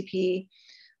of ITP,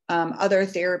 other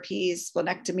therapies,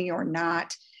 splenectomy or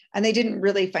not. And they didn't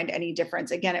really find any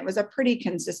difference. Again, it was a pretty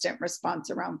consistent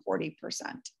response, around 40%.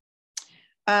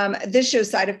 This shows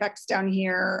side effects down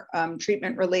here,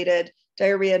 treatment-related,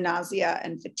 diarrhea, nausea,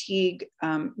 and fatigue,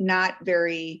 not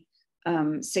very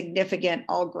significant,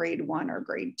 all grade 1 or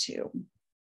grade 2.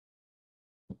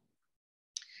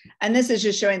 And this is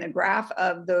just showing the graph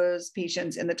of those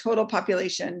patients in the total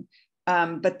population,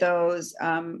 but those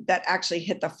that actually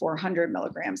hit the 400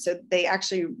 milligrams. So they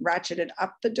actually ratcheted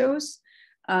up the dose.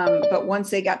 But once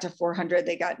they got to 400,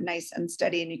 they got nice and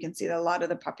steady. And you can see that a lot of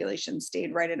the population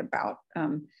stayed right at about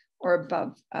or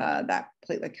above that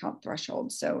platelet count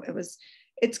threshold. So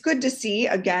it's good to see.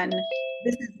 Again,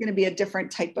 this is going to be a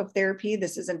different type of therapy.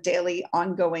 This is a daily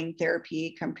ongoing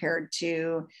therapy compared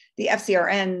to the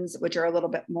FcRNs, which are a little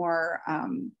bit more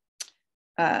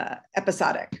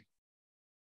episodic.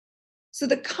 So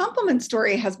the complement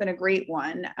story has been a great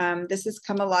one. This has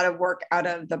come a lot of work out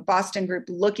of the Boston group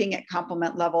looking at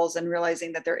complement levels and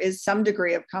realizing that there is some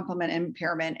degree of complement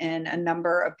impairment in a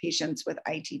number of patients with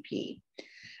ITP.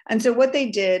 And so what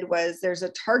they did was there's a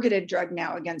targeted drug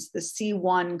now against the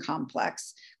C1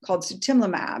 complex called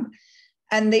sutimlimab.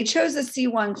 And they chose the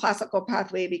C1 classical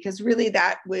pathway because really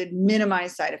that would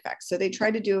minimize side effects. So they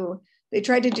tried to do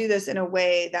this in a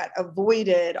way that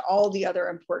avoided all the other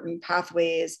important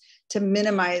pathways to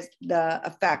minimize the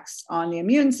effects on the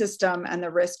immune system and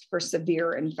the risk for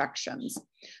severe infections.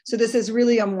 So this is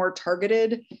really a more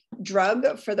targeted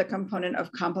drug for the component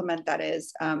of complement that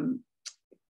is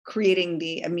creating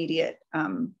the immediate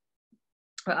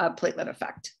platelet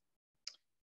effect.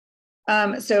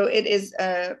 So it is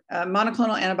a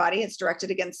monoclonal antibody. It's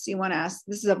directed against C1s.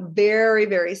 This is a very,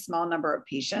 very small number of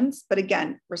patients, but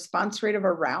again, response rate of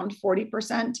around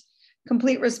 40%,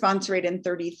 complete response rate in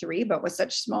 33, but with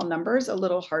such small numbers, a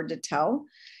little hard to tell.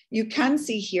 You can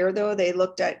see here, though, they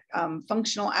looked at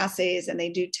functional assays and they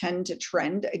do tend to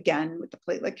trend again with the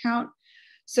platelet count.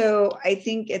 So I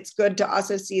think it's good to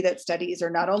also see that studies are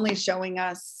not only showing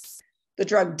us the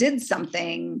drug did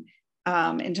something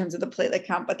in terms of the platelet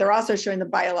count, but they're also showing the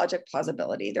biologic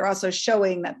plausibility. They're also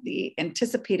showing that the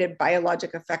anticipated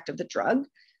biologic effect of the drug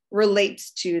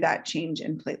relates to that change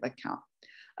in platelet count.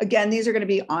 Again, these are going to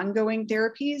be ongoing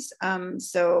therapies,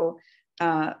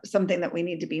 something that we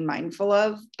need to be mindful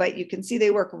of, but you can see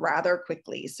they work rather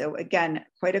quickly. So again,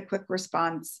 quite a quick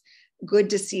response,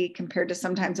 good to see compared to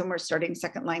sometimes when we're starting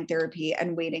second line therapy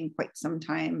and waiting quite some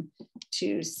time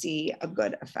to see a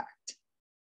good effect.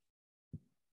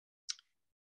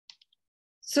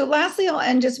 So lastly, I'll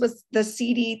end just with the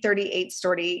CD38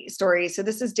 story. So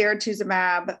this is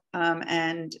daratumumab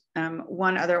and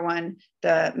one other one,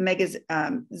 the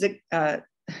megagitamab.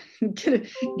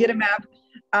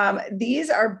 These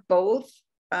are both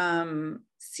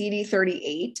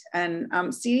CD38, and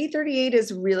CD38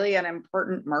 is really an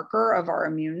important marker of our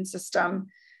immune system.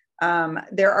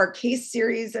 There are case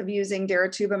series of using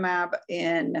daratumumab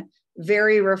in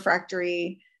very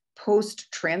refractory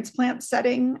post-transplant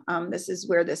setting. This is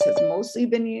where this has mostly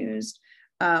been used.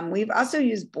 We've also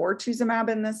used bortezomib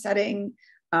in this setting.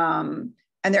 And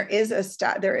there is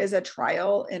a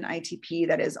trial in ITP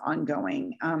that is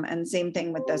ongoing. And same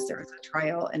thing with this, there is a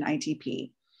trial in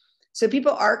ITP. So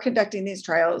people are conducting these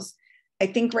trials. I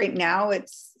think right now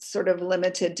it's sort of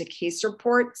limited to case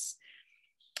reports.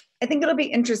 I think it'll be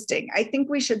interesting. I think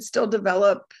we should still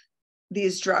develop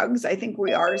these drugs. I think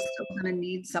we are still going to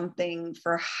need something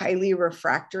for highly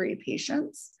refractory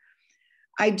patients.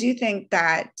 I do think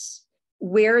that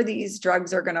where these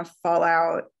drugs are going to fall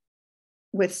out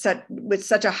with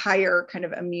such a higher kind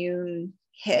of immune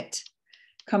hit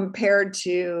compared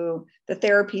to the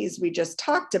therapies we just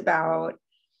talked about,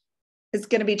 is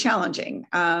going to be challenging.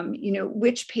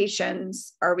 Which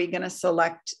patients are we going to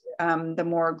select the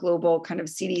more global kind of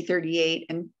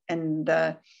CD38 and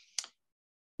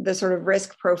the sort of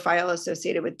risk profile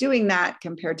associated with doing that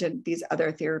compared to these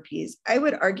other therapies? I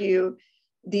would argue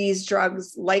these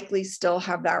drugs likely still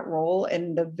have that role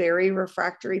in the very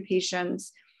refractory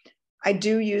patients. I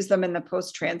do use them in the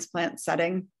post-transplant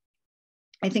setting.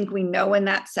 I think we know in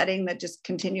that setting that just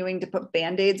continuing to put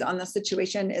Band-Aids on the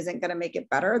situation isn't going to make it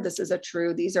better.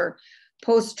 These are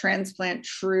post-transplant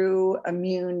true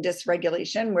immune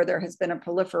dysregulation where there has been a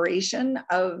proliferation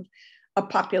of a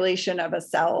population of a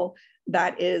cell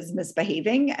that is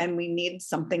misbehaving, and we need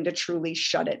something to truly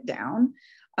shut it down.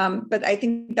 But I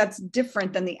think that's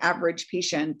different than the average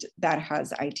patient that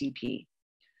has ITP.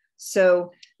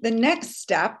 So the next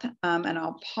step, and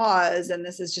I'll pause, and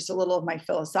this is just a little of my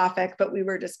philosophic, but we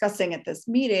were discussing at this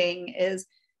meeting, is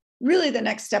really the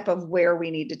next step of where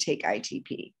we need to take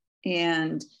ITP.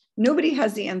 And nobody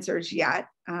has the answers yet,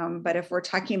 but if we're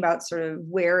talking about sort of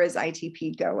where is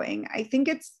ITP going, I think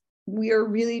we are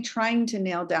really trying to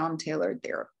nail down tailored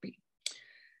therapy.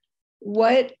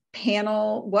 What can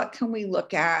we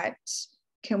look at?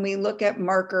 Can we look at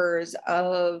markers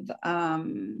of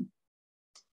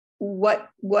what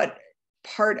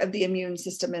part of the immune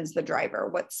system is the driver?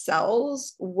 What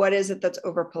cells? What is it that's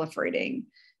overproliferating?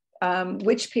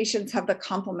 Which patients have the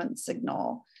complement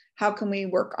signal? How can we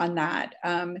work on that?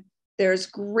 There's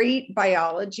great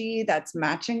biology that's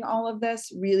matching all of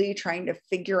this, really trying to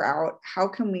figure out how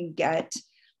can we get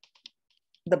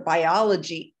the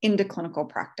biology into clinical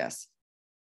practice.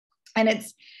 And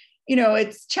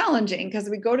it's challenging because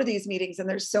we go to these meetings and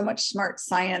there's so much smart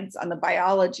science on the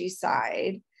biology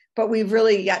side, but we've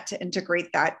really yet to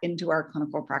integrate that into our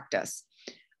clinical practice.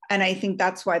 And I think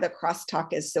that's why the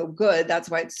crosstalk is so good. That's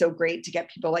why it's so great to get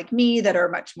people like me that are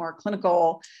much more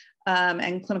clinical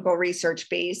and clinical research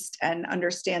based and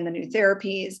understand the new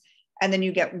therapies. And then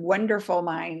you get wonderful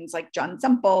minds like John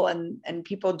Semple and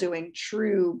people doing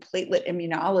true platelet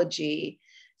immunology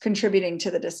contributing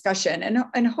to the discussion.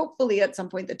 And hopefully at some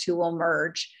point the two will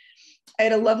merge. I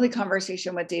had a lovely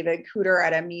conversation with David Cooter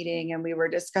at a meeting, and we were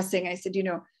discussing, I said,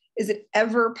 is it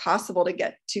ever possible to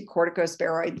get to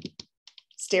corticosteroid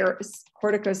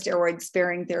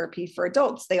sparing therapy for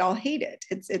adults? They all hate it.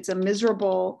 It's a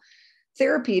miserable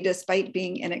therapy despite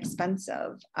being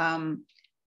inexpensive.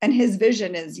 And his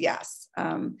vision is yes,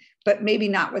 but maybe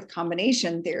not with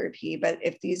combination therapy. But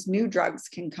if these new drugs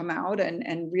can come out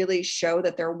and really show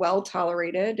that they're well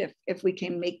tolerated, if we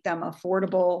can make them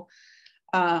affordable,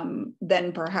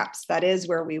 then perhaps that is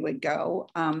where we would go.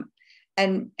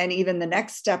 And even the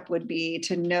next step would be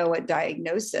to know at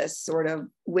diagnosis sort of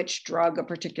which drug a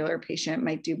particular patient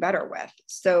might do better with.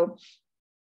 So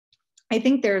I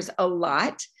think there's a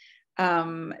lot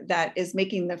that is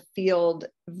making the field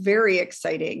very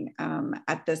exciting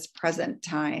at this present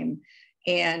time.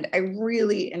 And I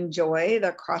really enjoy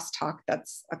the crosstalk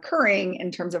that's occurring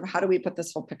in terms of how do we put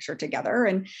this whole picture together.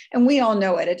 And we all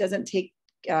know it. It doesn't take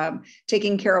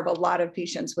taking care of a lot of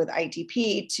patients with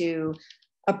ITP to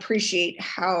appreciate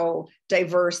how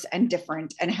diverse and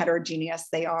different and heterogeneous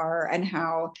they are, and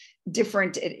how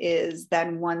different it is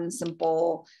than one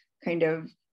simple kind of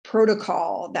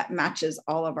protocol that matches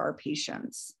all of our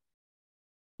patients.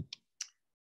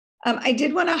 I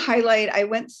did want to highlight, I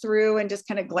went through and just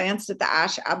kind of glanced at the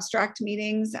ASH abstract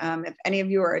meetings. If any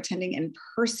of you are attending in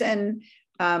person,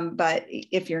 but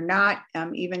if you're not,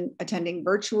 even attending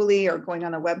virtually or going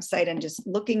on the website and just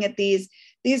looking at these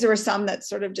are some that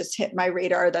sort of just hit my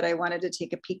radar that I wanted to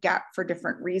take a peek at for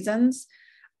different reasons.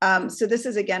 So this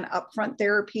is again, upfront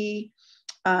therapy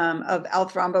of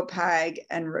L-thrombopag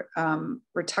and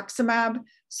rituximab.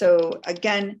 So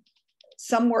again,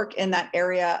 some work in that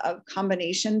area of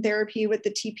combination therapy with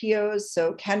the TPOs.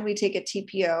 So can we take a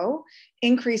TPO,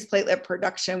 increase platelet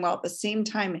production while at the same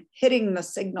time hitting the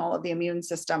signal of the immune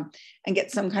system and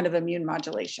get some kind of immune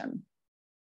modulation?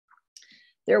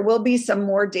 There will be some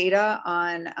more data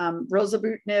on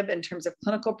rilzabrutinib in terms of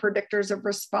clinical predictors of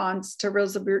response to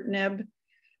rilzabrutinib.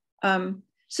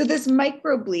 So this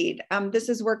microbleed, this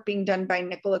is work being done by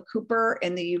Nicola Cooper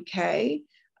in the UK.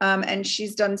 And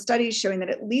she's done studies showing that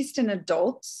at least in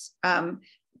adults,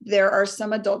 there are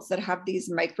some adults that have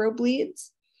these microbleeds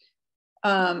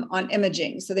on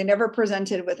imaging. So they never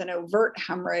presented with an overt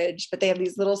hemorrhage, but they have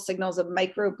these little signals of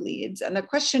microbleeds. And the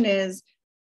question is,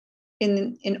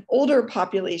 in older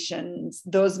populations,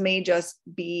 those may just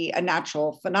be a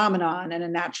natural phenomenon and a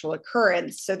natural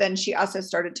occurrence. So then she also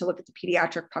started to look at the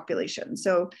pediatric population.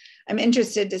 So I'm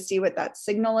interested to see what that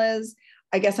signal is.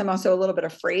 I guess I'm also a little bit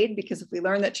afraid, because if we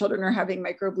learn that children are having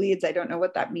microbleeds, I don't know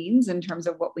what that means in terms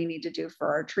of what we need to do for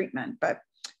our treatment, but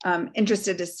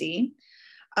interested to see.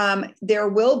 There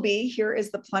will be, here is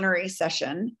the plenary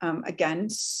session. Again,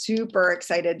 super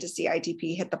excited to see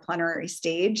ITP hit the plenary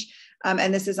stage.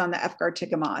 And this is on the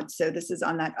efgartigimod. So this is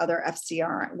on that other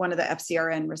FCR, one of the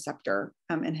FcRn receptor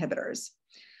inhibitors.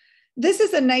 This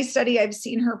is a nice study. I've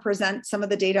seen her present some of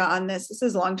the data on this. This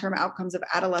is long-term outcomes of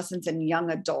adolescents and young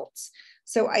adults.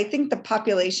 So I think the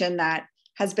population that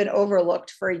has been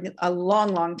overlooked for a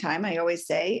long, long time. I always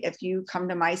say, if you come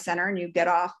to my center and you get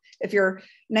off, if you're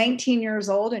 19 years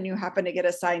old and you happen to get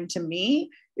assigned to me,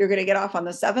 you're going to get off on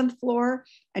the 7th floor,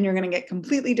 and you're going to get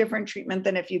completely different treatment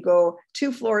than if you go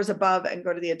 2 floors above and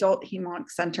go to the adult hemonc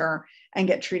center and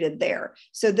get treated there.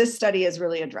 So this study is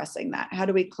really addressing that. How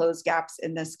do we close gaps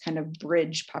in this kind of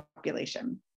bridge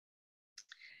population?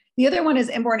 The other one is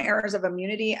inborn errors of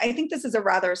immunity. I think this is a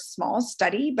rather small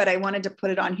study, but I wanted to put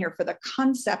it on here for the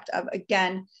concept of,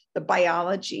 again, the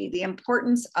biology, the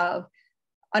importance of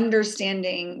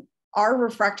understanding, are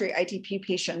refractory ITP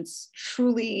patients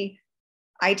truly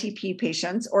ITP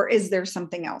patients, or is there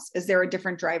something else? Is there a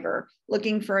different driver?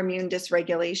 Looking for immune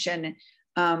dysregulation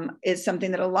is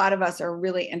something that a lot of us are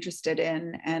really interested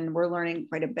in, and we're learning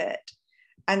quite a bit.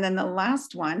 And then the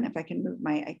last one, if I can move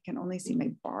I can only see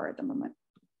my bar at the moment.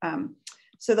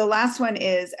 So the last one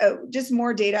is just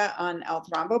more data on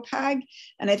L-thrombopag.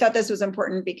 And I thought this was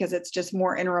important because it's just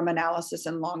more interim analysis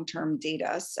and long-term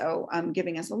data. So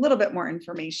giving us a little bit more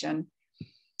information.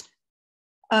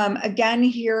 Again,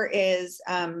 here is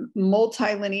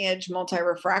multi-lineage,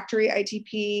 multi-refractory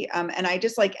ITP. And I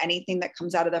just like anything that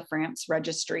comes out of the France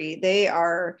registry. They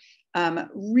are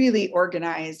really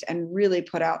organized and really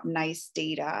put out nice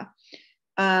data.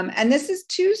 And this is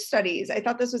 2 studies. I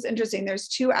thought this was interesting. There's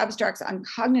 2 abstracts on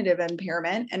cognitive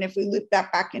impairment. And if we loop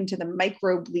that back into the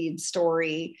microbleed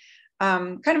story,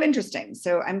 kind of interesting.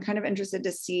 So I'm kind of interested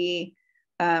to see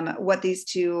what these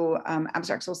 2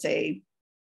 abstracts will say.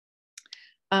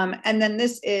 And then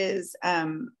this is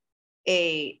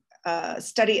a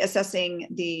study assessing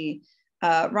the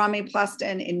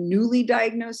romiplastin in newly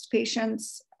diagnosed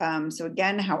patients. So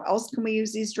again, how else can we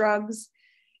use these drugs?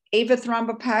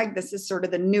 Avathrombopag, this is sort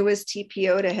of the newest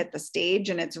TPO to hit the stage,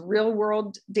 and it's real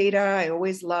world data. I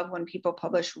always love when people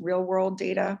publish real world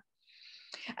data.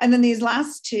 And then these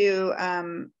last 2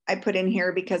 I put in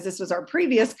here because this was our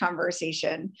previous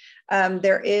conversation.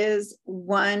 There is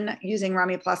one using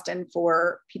romiplastin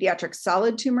for pediatric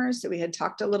solid tumors. So we had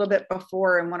talked a little bit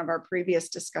before in one of our previous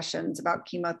discussions about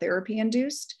chemotherapy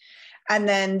induced. And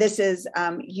then this is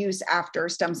use after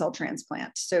stem cell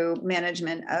transplant. So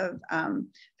management of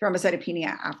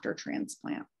thrombocytopenia after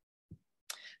transplant.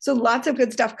 So lots of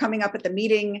good stuff coming up at the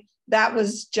meeting. That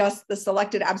was just the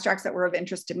selected abstracts that were of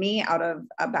interest to me out of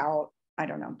about, I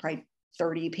don't know, probably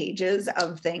 30 pages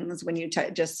of things when you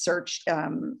just search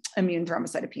immune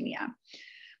thrombocytopenia.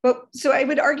 But so I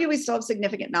would argue we still have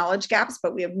significant knowledge gaps,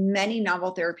 but we have many novel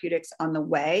therapeutics on the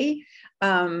way.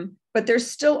 But there's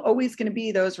still always going to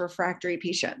be those refractory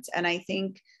patients. And I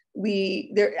think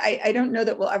I don't know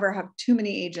that we'll ever have too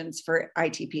many agents for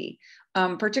ITP,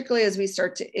 particularly as we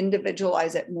start to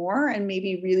individualize it more and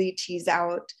maybe really tease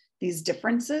out these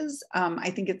differences.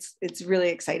 I think it's really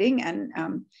exciting.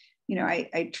 And, you know,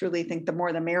 I truly think the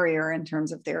more the merrier in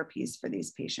terms of therapies for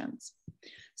these patients.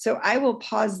 So I will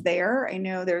pause there. I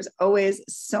know there's always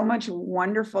so much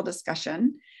wonderful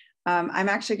discussion. I'm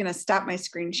actually going to stop my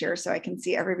screen share so I can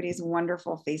see everybody's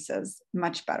wonderful faces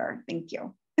much better. Thank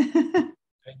you.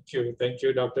 Thank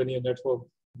you, Dr. Neonette, for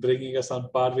bringing us on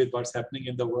par with what's happening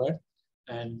in the world.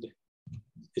 And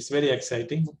it's very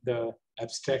exciting, the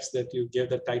abstracts that you gave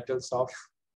the titles of,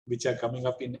 which are coming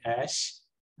up in ASH.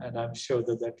 And I'm sure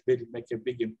that will make a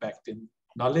big impact in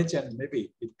knowledge and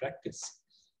maybe in practice.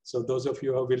 So those of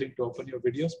you who are willing to open your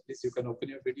videos, please, you can open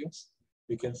your videos.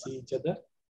 We can see each other.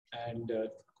 And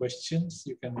questions,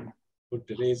 you can put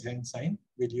the raise hand sign.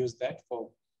 We'll use that for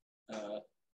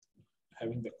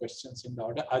having the questions in the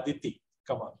order. Aditi,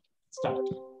 come on, start.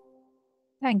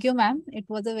 Thank you, ma'am. It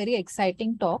was a very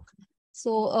exciting talk.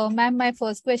 So, ma'am, my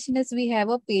first question is, we have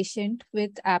a patient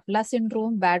with APLA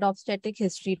syndrome, bad obstetric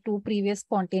history, 2 previous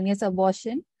spontaneous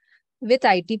abortion with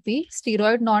ITP,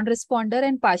 steroid non-responder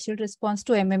and partial response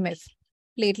to MMF.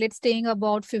 platelets staying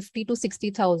about 50 to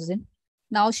 60,000.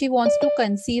 Now she wants to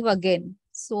conceive again.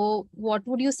 So what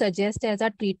would you suggest as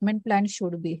a treatment plan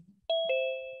should be?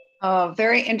 Oh,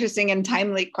 very interesting and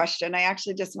timely question. I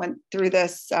actually just went through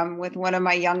this with one of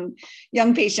my young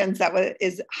patients that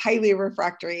is highly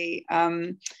refractory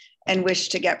and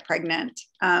wished to get pregnant.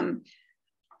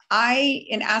 I,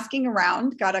 in asking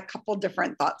around, got a couple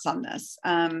different thoughts on this.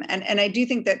 And I do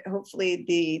think that hopefully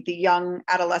the young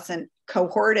adolescent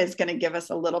cohort is going to give us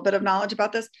a little bit of knowledge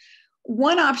about this.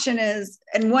 One option is,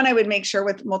 and one I would make sure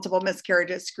with multiple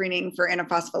miscarriages, screening for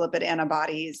antiphospholipid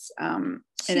antibodies.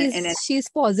 She's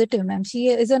positive, ma'am. She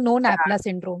is a known APLA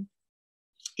syndrome.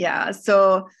 Yeah.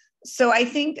 So I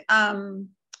think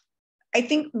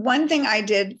one thing I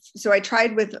did, so I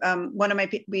tried with one of my,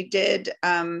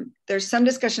 there's some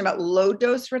discussion about low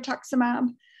dose rituximab.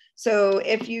 So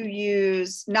if you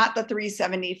use not the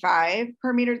 375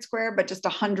 per meter square, but just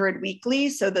 100 weekly,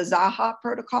 so the Zaha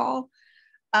protocol,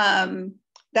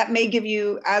 that may give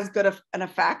you as good an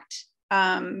effect,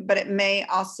 but it may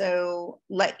also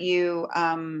let you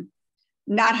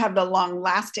not have the long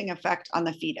lasting effect on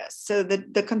the fetus. So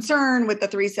the concern with the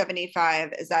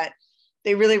 375 is that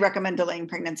they really recommend delaying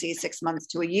pregnancy 6 months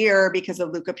to a year because of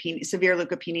leukopenia, severe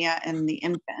leukopenia in the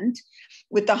infant.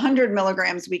 With the 100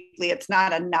 milligrams weekly, it's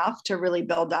not enough to really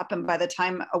build up. And by the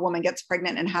time a woman gets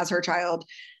pregnant and has her child,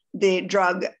 the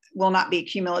drug will not be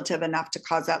cumulative enough to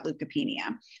cause that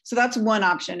leukopenia. So that's one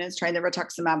option, is trying the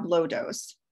rituximab low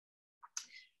dose.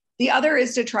 The other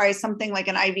is to try something like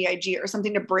an IVIG or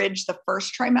something to bridge the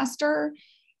first trimester.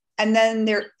 And then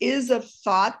there is a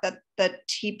thought that the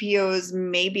TPOs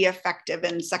may be effective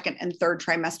in second and third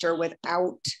trimester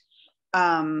without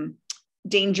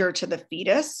danger to the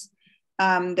fetus.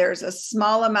 There's a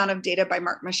small amount of data by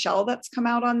Mark Michel that's come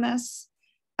out on this.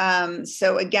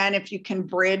 So again, if you can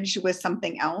bridge with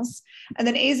something else. And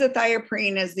then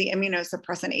azathioprine is the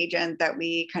immunosuppressant agent that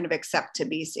we kind of accept to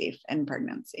be safe in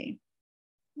pregnancy.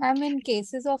 In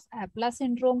cases of APLA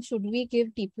syndrome, should we give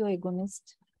TPO agonist?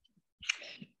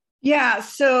 Yeah,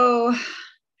 so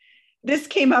this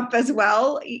came up as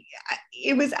well.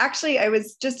 It was actually, I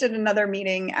was just at another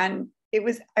meeting and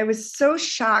I was so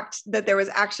shocked that there was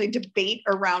actually debate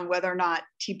around whether or not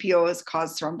TPOs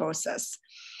cause thrombosis.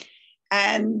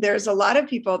 And there's a lot of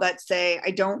people that say, I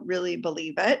don't really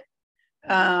believe it.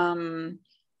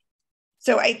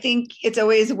 So I think it's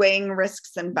always weighing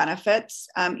risks and benefits.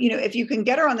 If you can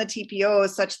get her on the TPO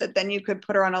such that then you could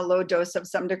put her on a low dose of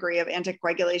some degree of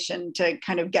anticoagulation to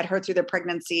kind of get her through the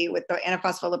pregnancy with the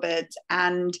antiphospholipids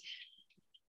and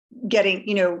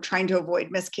getting, trying to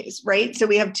avoid miscase, right? So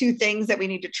we have two things that we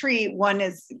need to treat. One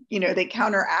is, they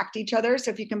counteract each other. So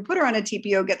if you can put her on a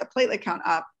TPO, get the platelet count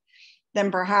up, then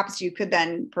perhaps you could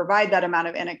then provide that amount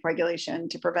of anticoagulation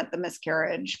to prevent the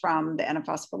miscarriage from the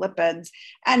antiphospholipids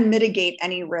and mitigate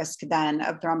any risk then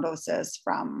of thrombosis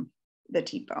from the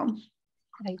TPO.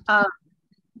 Right.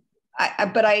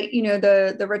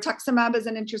 The rituximab is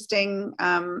an interesting,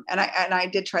 and I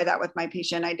did try that with my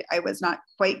patient. I was not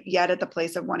quite yet at the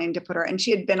place of wanting to put her, and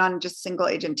she had been on just single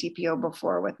agent TPO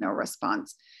before with no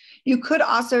response. You could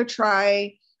also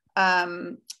try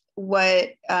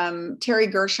what Terry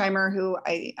Gersheimer, who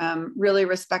I really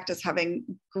respect as having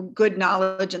good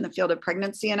knowledge in the field of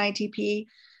pregnancy and ITP.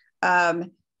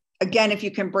 Again, if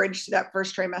you can bridge to that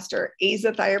first trimester,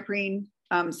 azathioprine,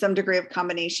 some degree of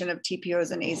combination of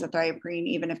TPOs and azathioprine,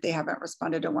 even if they haven't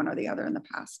responded to one or the other in the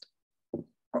past.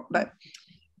 But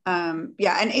and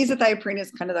azathioprine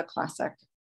is kind of the classic.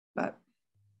 But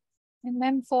and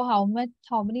ma'am, for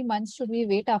how many months should we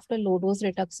wait after low dose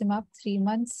rituximab? 3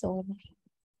 months or?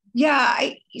 Yeah,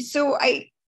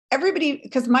 everybody,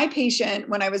 because my patient,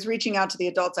 when I was reaching out to the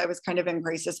adults, I was kind of in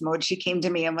crisis mode. She came to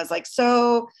me and was like,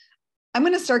 so I'm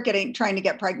going to start trying to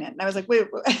get pregnant. And I was like, wait,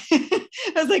 I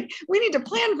was like, we need to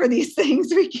plan for these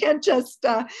things. We can't just,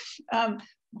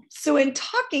 so in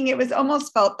talking, it was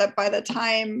almost felt that by the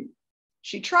time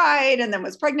she tried and then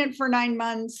was pregnant for 9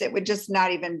 months, it would just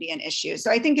not even be an issue. So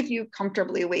I think if you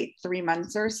comfortably wait 3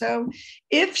 months or so,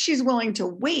 if she's willing to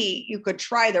wait, you could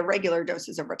try the regular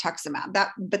doses of rituximab,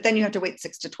 but then you have to wait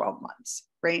 6 to 12 months,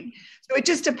 right? So it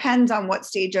just depends on what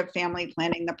stage of family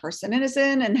planning the person is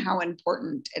in and how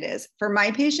important it is. For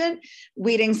my patient,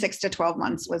 waiting 6 to 12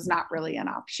 months was not really an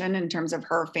option in terms of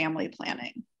her family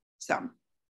planning. So.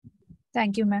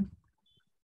 Thank you, ma'am.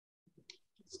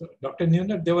 So, Dr.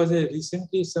 Neuner, there was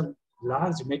recently some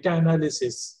large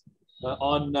meta-analysis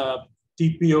on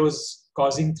TPOs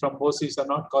causing thrombosis or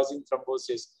not causing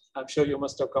thrombosis. I'm sure you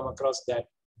must have come across that.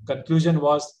 Conclusion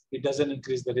was it doesn't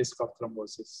increase the risk of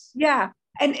thrombosis. Yeah,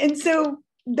 and so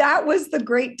that was the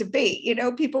great debate. You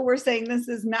know, people were saying this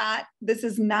is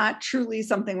not truly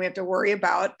something we have to worry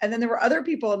about. And then there were other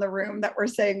people in the room that were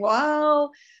saying,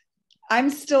 well, I'm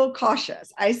still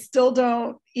cautious. I still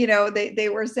don't, you know, they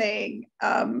were saying,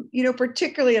 you know,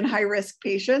 particularly in high risk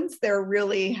patients, they're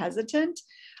really hesitant.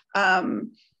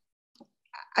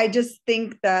 I just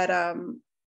think that,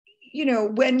 you know,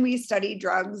 when we study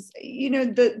drugs, you know,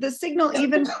 the signal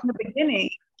even from the beginning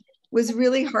was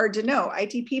really hard to know.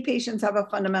 ITP patients have a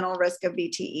fundamental risk of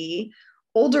VTE.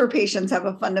 Older patients have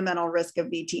a fundamental risk of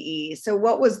VTE. So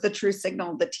what was the true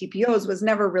signal of the TPOs was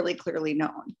never really clearly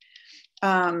known.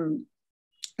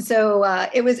 So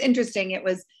it was interesting. It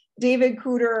was David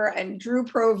Cooter and Drew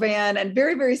Provan and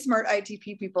very, very smart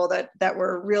ITP people that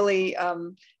were really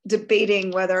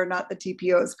debating whether or not the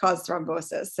TPOs cause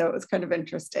thrombosis. So it was kind of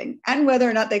interesting. And whether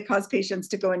or not they cause patients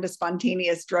to go into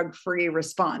spontaneous drug-free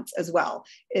response as well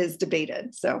is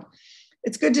debated. So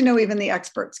it's good to know even the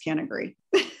experts can't agree.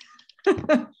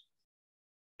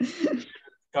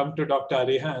 Come to Dr.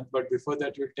 Arihant, but before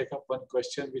that, we'll take up one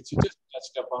question which you just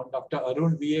touched upon. Dr.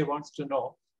 Arun VA wants to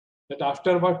know that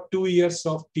after about 2 years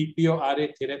of TPO-RA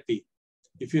therapy,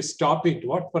 if you stop it,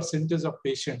 what percentage of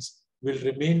patients will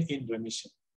remain in remission?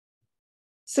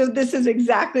 So this is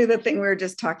exactly the thing we were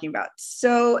just talking about.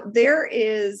 So there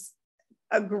is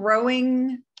a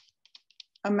growing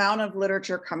amount of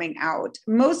literature coming out,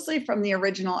 mostly from the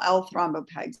original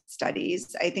L-thrombopeg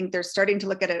studies. I think they're starting to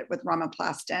look at it with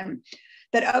romoplastin,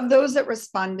 that of those that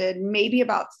responded, maybe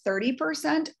about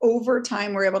 30% over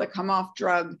time were able to come off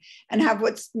drug and have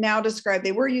what's now described,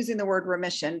 they were using the word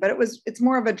remission, but it's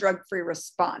more of a drug-free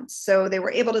response. So they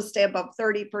were able to stay above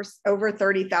 30%, over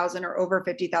 30,000 or over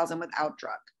 50,000 without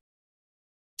drug.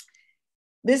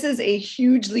 This is a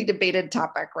hugely debated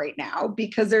topic right now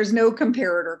because there's no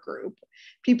comparator group.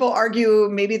 People argue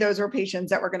maybe those were patients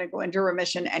that were going to go into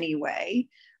remission anyway.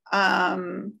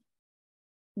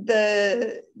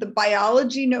 The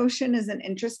biology notion is an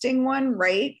interesting one,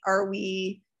 right? Are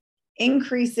we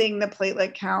increasing the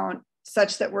platelet count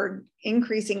such that we're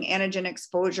increasing antigen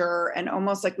exposure and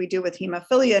almost like we do with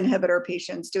hemophilia inhibitor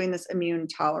patients doing this immune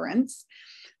tolerance?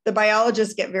 The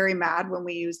biologists get very mad when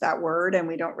we use that word and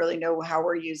we don't really know how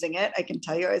we're using it. I can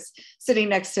tell you, I was sitting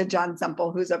next to John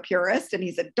Semple, who's a purist, and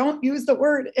he said, don't use the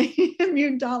word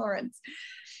immune tolerance.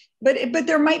 But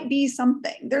there might be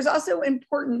something. There's also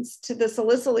importance to the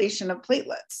salicylation of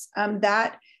platelets.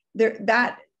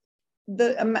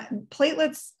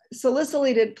 Platelets,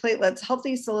 salicylated platelets,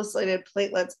 healthy salicylated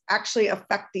platelets actually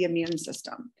affect the immune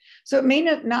system. So it may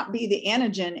not be the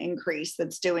antigen increase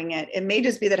that's doing it. It may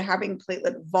just be that having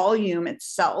platelet volume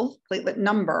itself, platelet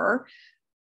number,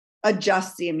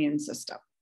 adjusts the immune system,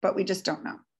 but we just don't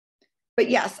know.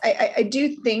 But yes, I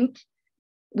do think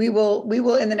we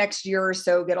will in the next year or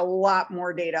so get a lot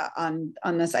more data on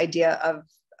this idea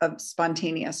of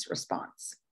spontaneous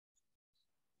response.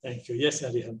 Thank you. Yes,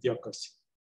 Arihant, your question.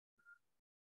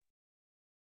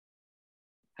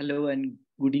 Hello and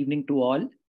good evening to all.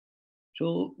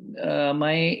 So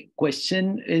my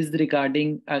question is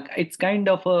regarding, it's kind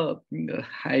of I'll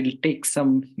take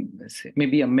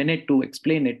maybe a minute to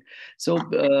explain it. So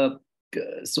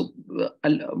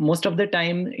most of the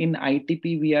time in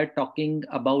ITP, we are talking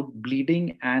about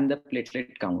bleeding and the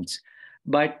platelet counts.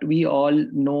 But we all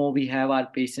know we have our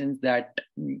patients that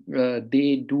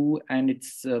they do, and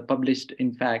it's published,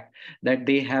 in fact, that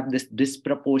they have this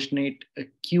disproportionate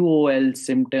QOL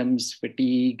symptoms,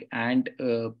 fatigue, and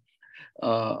a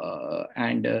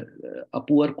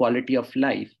poor quality of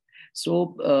life.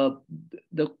 So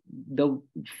the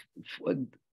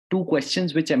two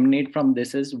questions which emanate from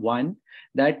this is, one,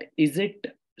 that is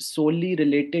it solely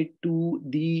related to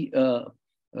the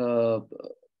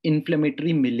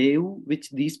inflammatory milieu which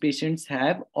these patients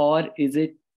have, or is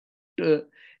it a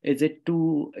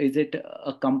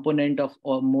component of,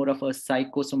 or more of a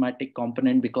psychosomatic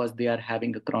component because they are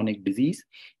having a chronic disease?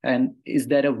 And is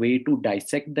there a way to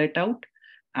dissect that out?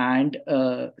 And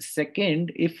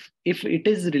second, if it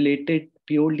is related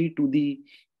purely to the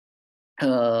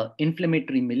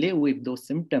inflammatory milieu with those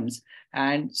symptoms,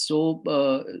 and so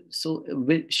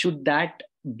should that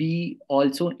be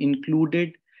also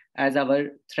included as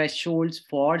our thresholds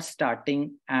for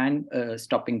starting and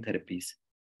stopping therapies?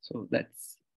 So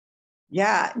that's.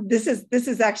 Yeah, this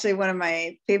is actually one of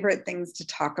my favorite things to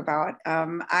talk about.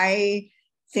 I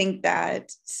think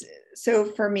that, so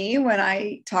for me, when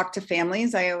I talk to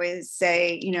families, I always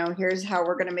say, you know, here's how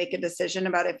we're going to make a decision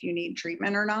about if you need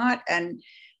treatment or not. And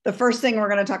the first thing we're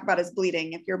going to talk about is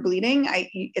bleeding. If you're bleeding,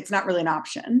 it's not really an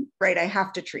option, right? I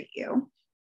have to treat you.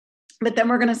 But then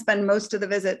we're going to spend most of the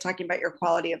visit talking about your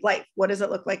quality of life. What does it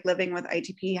look like living with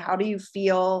ITP? How do you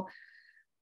feel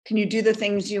Can you do the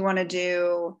things you want to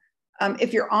do?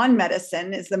 If you're on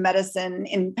medicine, is the medicine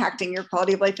impacting your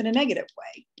quality of life in a negative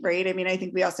way, right? I mean, I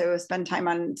think we also spend time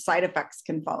on side effects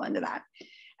can fall into that.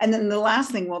 And then the last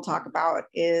thing we'll talk about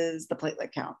is the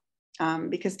platelet count,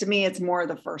 because to me, it's more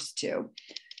the first two.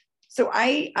 So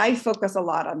I focus a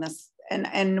lot on this.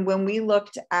 And when we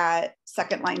looked at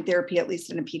second line therapy, at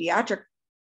least in a pediatric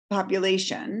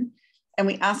population, and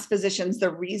we asked physicians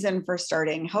the reason for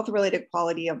starting, health-related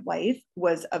quality of life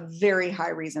was a very high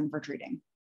reason for treating.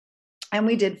 And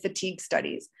we did fatigue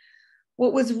studies.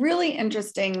 What was really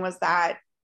interesting was that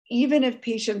even if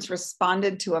patients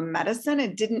responded to a medicine,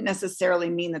 it didn't necessarily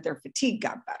mean that their fatigue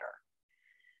got better.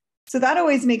 So that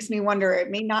always makes me wonder, it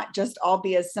may not just all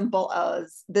be as simple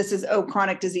as this is, oh,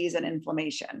 chronic disease and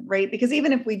inflammation, right? Because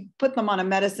even if we put them on a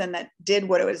medicine that did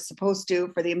what it was supposed to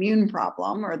for the immune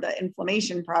problem or the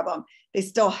inflammation problem, they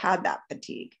still had that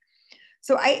fatigue.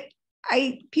 So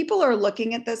people are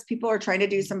looking at this. People are trying to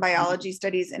do some biology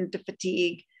studies into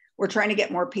fatigue. We're trying to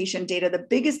get more patient data. The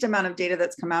biggest amount of data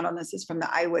that's come out on this is from the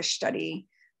IWISH study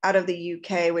out of the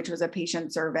UK, which was a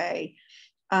patient survey,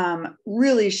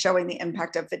 really showing the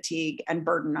impact of fatigue and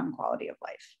burden on quality of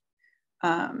life.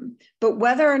 But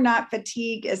whether or not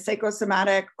fatigue is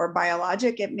psychosomatic or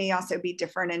biologic, it may also be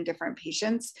different in different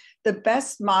patients. The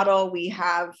best model we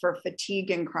have for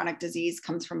fatigue and chronic disease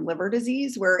comes from liver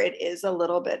disease, where it is a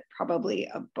little bit probably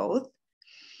of both.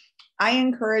 I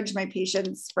encourage my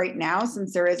patients right now,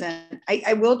 since there isn't,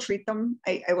 I will treat them.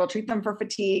 I will treat them for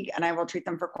fatigue, and I will treat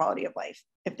them for quality of life.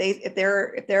 If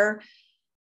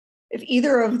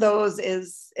either of those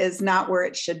is not where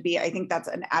it should be, I think that's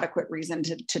an adequate reason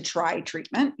to try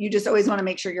treatment. You just always want to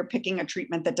make sure you're picking a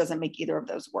treatment that doesn't make either of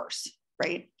those worse,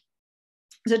 right?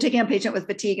 So taking a patient with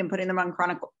fatigue and putting them on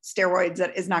chronic steroids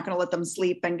that is not going to let them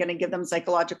sleep and going to give them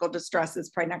psychological distress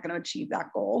is probably not going to achieve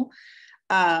that goal.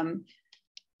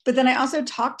 But then I also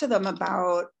talk to them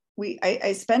about,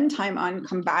 I spend time on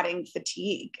combating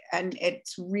fatigue, and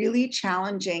it's really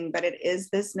challenging, but it is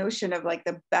this notion of like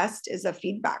the best is a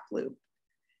feedback loop.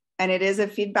 And it is a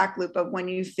feedback loop of when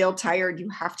you feel tired, you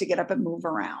have to get up and move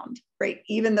around, right?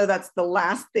 Even though that's the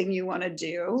last thing you want to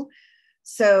do.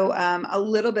 So a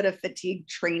little bit of fatigue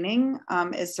training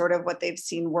is sort of what they've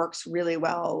seen works really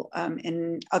well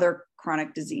in other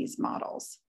chronic disease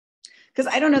models. Because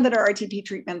I don't know that our ITP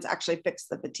treatments actually fix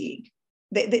the fatigue.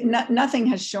 Nothing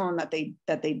has shown that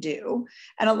they do.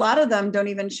 And a lot of them don't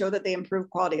even show that they improve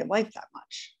quality of life that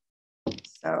much.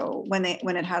 So when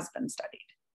it has been studied.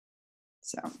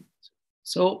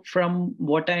 So from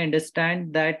what I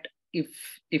understand, that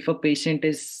if a patient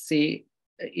is, say,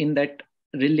 in that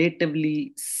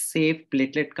relatively safe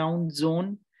platelet count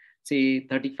zone, say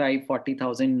 35,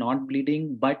 40,000 not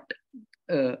bleeding, but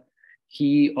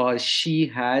he or she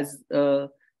has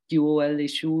QOL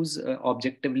issues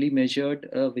objectively measured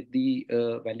with the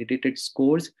validated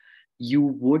scores, you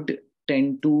would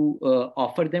tend to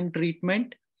offer them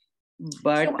treatment.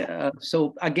 But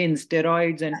so again,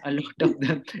 steroids and a lot of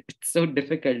them, it's so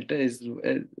difficult.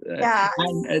 And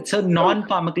so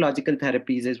non-pharmacological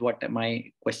therapies is what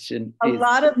my question is. A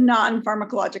lot of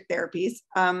non-pharmacologic therapies.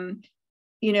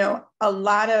 A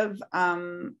lot of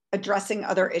addressing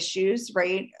other issues,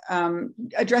 right?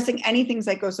 Addressing anything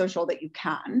psychosocial that you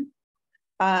can.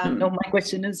 No, my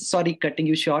question is, sorry, cutting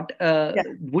you short.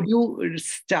 Would you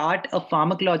start a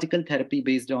pharmacological therapy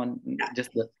based on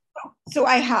just the... So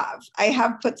I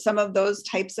have put some of those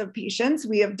types of patients.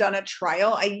 We have done a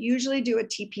trial. I usually do a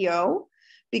TPO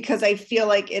because I feel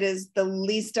like it is the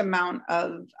least amount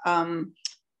of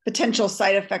potential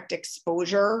side effect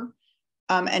exposure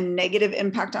and negative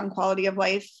impact on quality of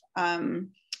life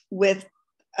with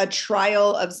a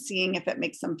trial of seeing if it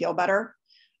makes them feel better.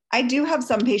 I do have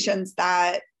some patients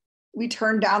that we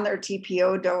turn down their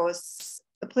TPO dose.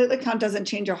 The platelet count doesn't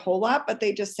change a whole lot, but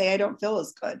they just say, I don't feel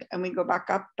as good. And we go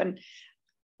back up, and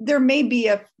there may be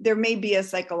a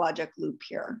psychological loop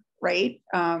here, right?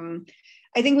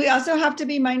 I think we also have to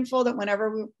be mindful that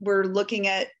whenever we're looking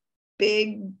at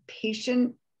big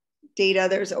patient data,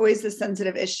 there's always the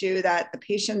sensitive issue that the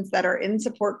patients that are in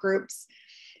support groups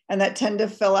and that tend to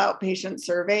fill out patient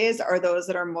surveys are those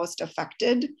that are most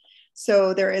affected.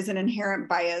 So there is an inherent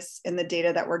bias in the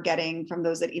data that we're getting from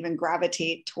those that even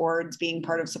gravitate towards being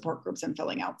part of support groups and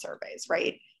filling out surveys,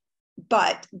 right?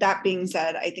 But that being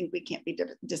said, I think we can't be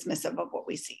dismissive of what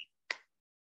we see.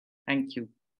 Thank you.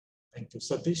 Thank you,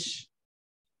 Satish.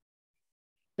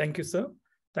 Thank you, sir.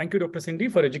 Thank you, Dr. Cindy,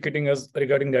 for educating us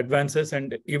regarding the advances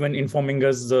and even informing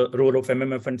us the role of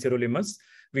MMF and sirolimus.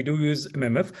 We do use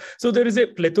MMF. So there is a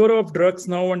plethora of drugs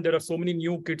now, and there are so many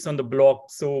new kits on the block.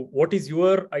 So what is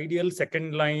your ideal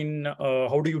second line?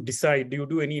 How do you decide? Do you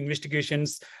do any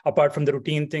investigations apart from the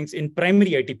routine things in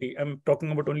primary ITP? I'm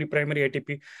talking about only primary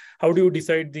ITP. How do you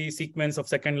decide the sequence of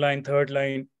second line, third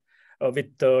line?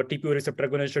 With TPO receptor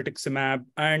agonist, rituximab,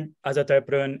 and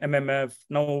azathioprine, MMF,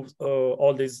 now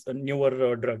all these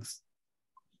newer drugs?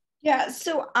 Yeah,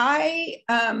 so I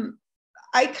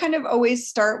kind of always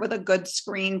start with a good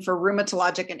screen for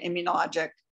rheumatologic and immunologic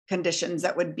conditions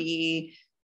that would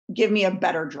give me a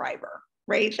better driver,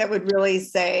 right? That would really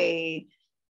say,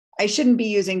 I shouldn't be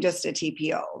using just a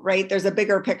TPO, right? There's a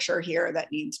bigger picture here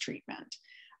that needs treatment.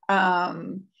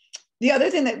 The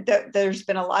other thing that there's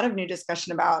been a lot of new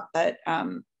discussion about that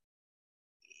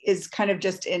is kind of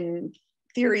just in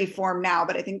theory form now,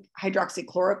 but I think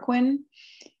hydroxychloroquine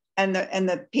and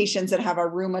the patients that have a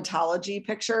rheumatology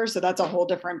picture. So that's a whole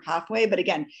different pathway. But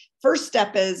again, first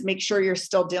step is make sure you're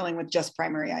still dealing with just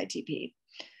primary ITP.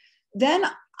 Then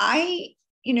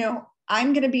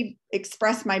I'm going to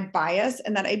express my bias,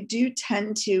 and that I do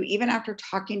tend to, even after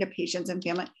talking to patients and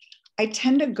family, I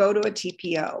tend to go to a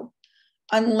TPO.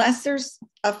 Unless there's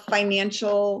a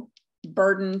financial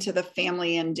burden to the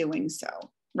family in doing so,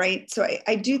 right? So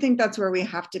I do think that's where we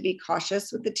have to be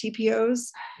cautious with the TPOs.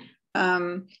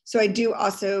 So I do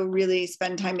also really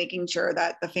spend time making sure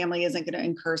that the family isn't going to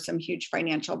incur some huge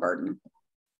financial burden.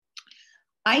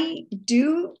 I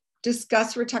do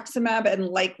discuss rituximab and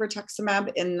like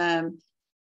rituximab in the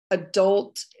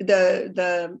adult,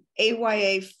 the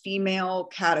AYA female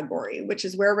category, which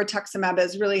is where rituximab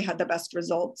has really had the best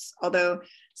results. Although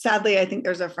sadly, I think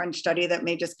there's a French study that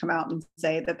may just come out and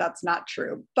say that that's not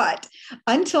true. But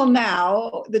until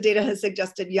now, the data has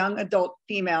suggested young adult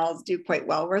females do quite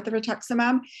well with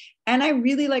rituximab. And I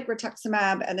really like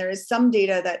rituximab. And there is some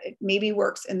data that it maybe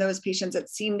works in those patients that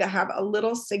seem to have a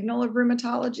little signal of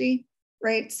rheumatology.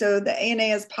 Right? So the ANA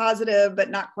is positive, but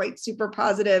not quite super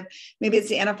positive. Maybe it's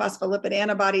the antiphospholipid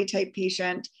antibody type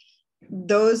patient.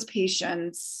 Those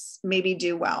patients maybe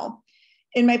do well.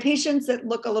 In my patients that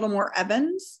look a little more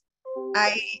Evans,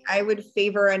 I would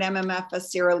favor an MMF, a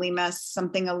sirolimus,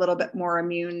 something a little bit more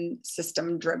immune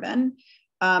system driven.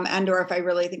 And or if I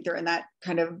really think they're in that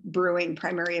kind of brewing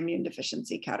primary immune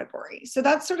deficiency category. So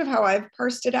that's sort of how I've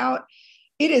parsed it out.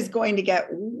 It is going to get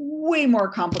way more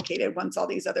complicated once all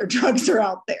these other drugs are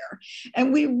out there.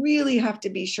 And we really have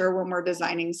to be sure when we're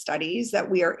designing studies that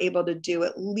we are able to do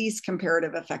at least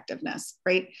comparative effectiveness,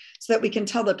 right? So that we can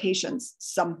tell the patients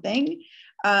something.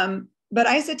 But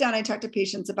I sit down, I talk to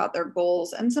patients about their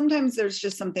goals. And sometimes there's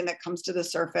just something that comes to the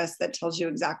surface that tells you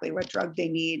exactly what drug they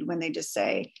need when they just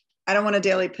say, I don't want a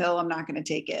daily pill, I'm not going to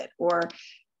take it. Or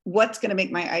what's going to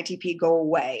make my ITP go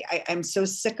away? I'm so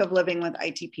sick of living with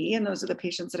ITP. And those are the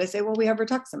patients that I say, well, we have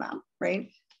rituximab,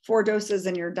 right? 4 doses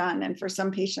and you're done. And for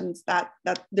some patients that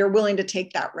they're willing to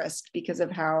take that risk because of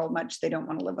how much they don't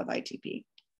want to live with ITP.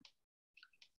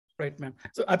 Right, ma'am.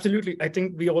 So absolutely. I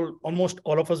think almost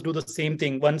all of us do the same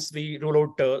thing. Once we roll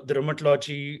out the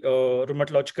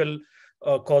rheumatological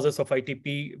causes of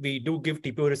ITP, we do give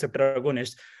TPO receptor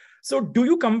agonists. So do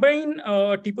you combine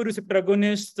TPO receptor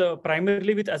agonists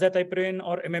primarily with azathioprine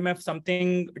or MMF,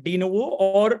 something de novo,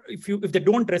 or if they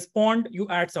don't respond, you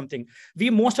add something?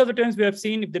 Most of the times we have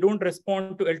seen if they don't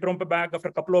respond to eltrombopag after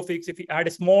a couple of weeks, if we add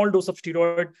a small dose of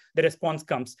steroid, the response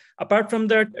comes. Apart from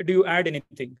that, do you add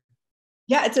anything?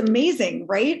 Yeah, it's amazing,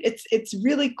 right? It's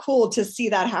really cool to see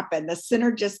that happen. The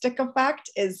synergistic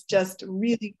effect is just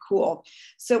really cool.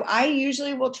 So I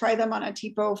usually will try them on a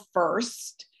TPO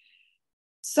first.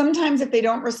 Sometimes if they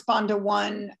don't respond to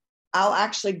one, I'll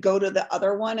actually go to the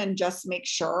other one and just make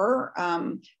sure.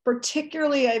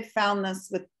 Particularly, I've found this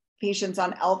with patients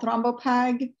on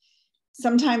L-thrombopag.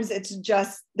 Sometimes it's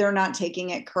just they're not taking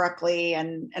it correctly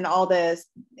and all the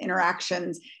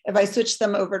interactions. If I switch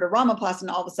them over to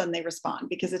Romaplastin, all of a sudden they respond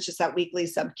because it's just that weekly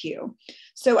sub-Q.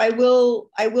 So I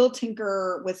will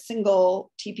tinker with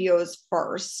single TPOs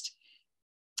first.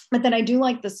 But then I do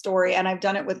like the story, and I've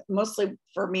done it with, mostly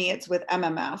for me, it's with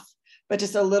MMF, but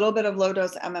just a little bit of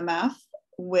low-dose MMF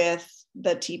with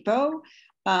the TPO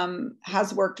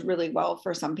has worked really well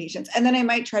for some patients. And then I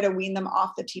might try to wean them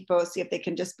off the TPO, see if they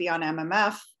can just be on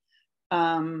MMF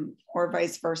or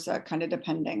vice versa, kind of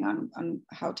depending on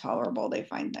how tolerable they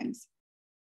find things.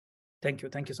 Thank you.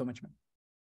 Thank you so much, ma'am.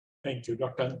 Thank you.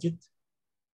 Dr. Ankit.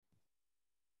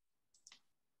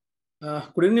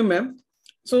 Good evening, ma'am.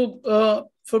 So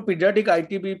for pediatric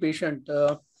ITP patient,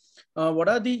 what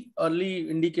are the early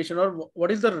indication, or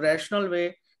what is the rational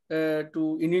way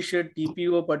to initiate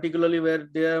TPO, particularly where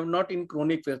they are not in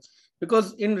chronic phase.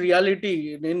 Because in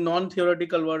reality, in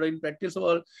non-theoretical world, in practice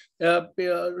world,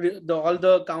 all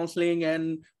the counseling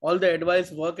and all the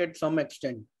advice work at some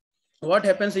extent. What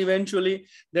happens eventually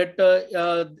that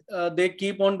they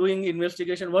keep on doing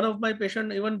investigation. One of my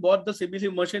patients even bought the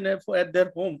CBC machine at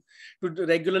their home to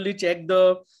regularly check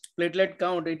the platelet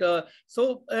count.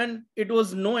 And it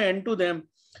was no end to them.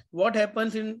 What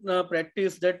happens in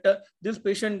practice that this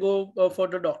patient go for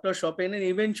the doctor shopping, and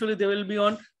eventually they will be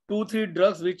on 2-3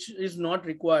 drugs which is not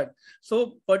required.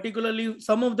 So particularly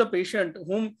some of the patient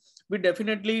whom we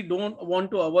definitely don't want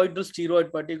to avoid the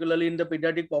steroid, particularly in the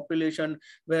pediatric population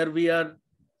where we are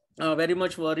very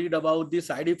much worried about the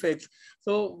side effects.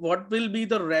 So what will be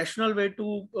the rational way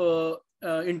to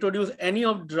introduce any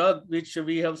of drug, which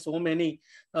we have so many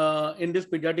in this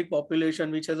pediatric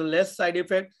population, which has a less side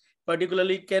effect,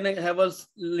 particularly can have a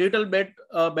little bit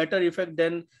better effect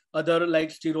than other like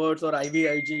steroids or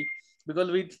IVIG?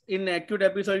 Because in acute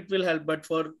episode it will help, but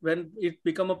for when it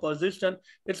become a persistent,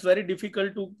 it's very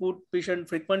difficult to put patient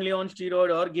frequently on steroid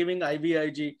or giving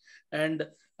IVIG. And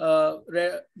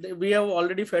we have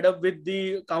already fed up with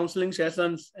the counseling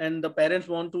sessions, and the parents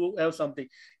want to have something.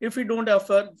 If we don't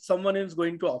offer, someone is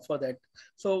going to offer that.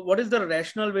 So what is the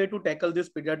rational way to tackle this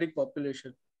pediatric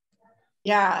population?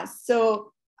 Yeah,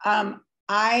 so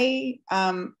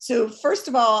so first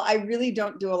of all, I really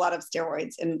don't do a lot of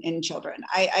steroids in children.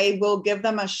 I will give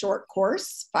them a short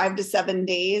course, 5 to 7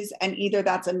 days, and either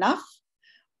that's enough,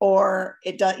 or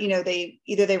it does,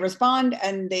 they respond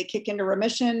and they kick into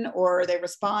remission, or they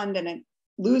respond and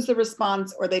lose the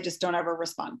response, or they just don't ever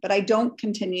respond. But I don't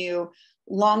continue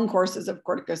long courses of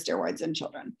corticosteroids in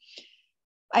children.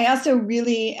 I also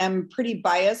really am pretty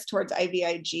biased towards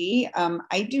IVIG.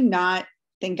 I do not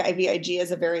think IVIG is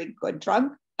a very good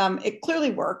drug. It clearly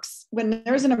works. When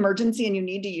there's an emergency and you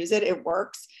need to use it, it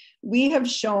works. We have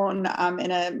shown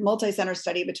in a multi-center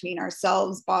study between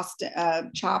ourselves, Boston,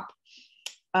 CHOP,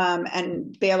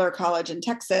 and Baylor College in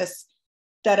Texas,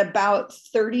 that about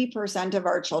 30% of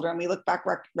our children, we look back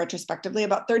retrospectively,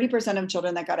 about 30% of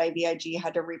children that got IVIG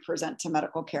had to represent to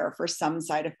medical care for some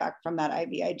side effect from that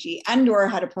IVIG and or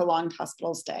had a prolonged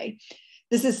hospital stay.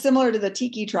 This is similar to the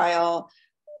Tiki trial.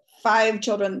 5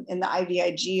 children in the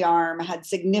IVIG arm had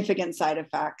significant side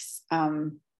effects.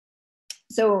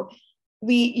 So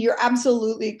you're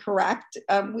absolutely correct.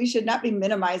 We should not be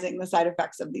minimizing the side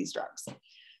effects of these drugs.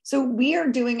 So we are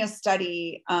doing a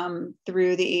study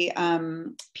through the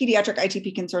Pediatric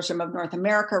ITP Consortium of North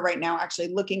America right now, actually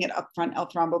looking at upfront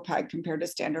L-thrombopag compared to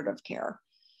standard of care.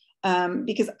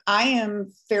 Because I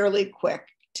am fairly quick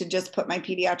to just put my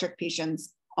pediatric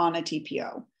patients on a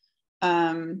TPO.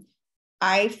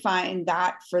 I find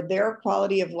that for their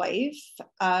quality of life,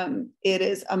 it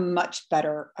is a much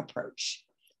better approach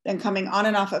than coming on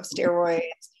and off of steroids,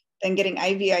 than getting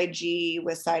IVIG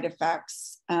with side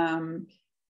effects.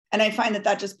 And I find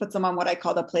that just puts them on what I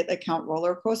call the platelet count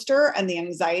roller coaster, and the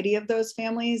anxiety of those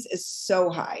families is so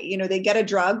high. They get a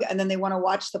drug and then they want to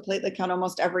watch the platelet count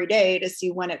almost every day to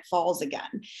see when it falls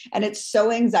again. And it's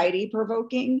so anxiety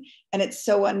provoking, and it's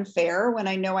so unfair when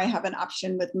I know I have an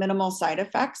option with minimal side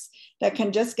effects that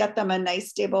can just get them a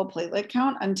nice stable platelet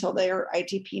count until their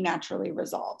ITP naturally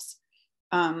resolves.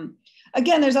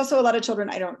 Again, there's also a lot of children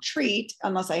I don't treat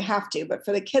unless I have to, but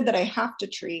for the kid that I have to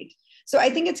treat, so I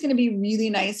think it's going to be really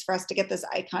nice for us to get this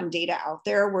ICON data out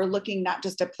there. We're looking not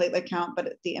just at platelet count, but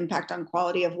at the impact on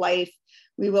quality of life.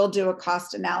 We will do a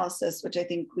cost analysis, which I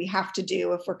think we have to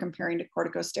do if we're comparing to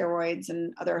corticosteroids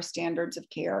and other standards of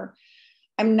care.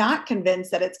 I'm not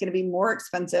convinced that it's going to be more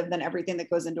expensive than everything that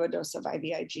goes into a dose of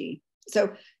IVIG. So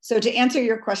to answer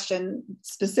your question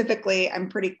specifically, I'm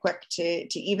pretty quick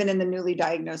to even in the newly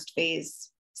diagnosed phase,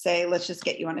 say, let's just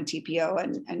get you on a TPO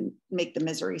and make the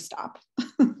misery stop.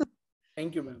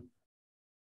 Thank you, ma'am.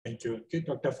 Thank you. Okay,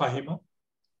 Dr. Fahima.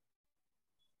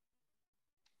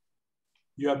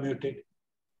 You are muted.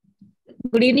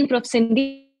 Good evening, Prof.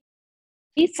 Cindy.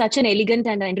 Such an elegant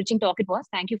and enriching talk it was.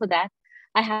 Thank you for that.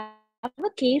 I have a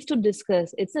case to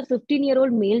discuss. It's a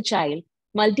 15-year-old male child,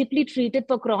 multiply treated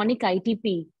for chronic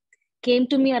ITP, came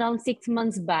to me around 6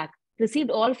 months back, received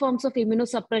all forms of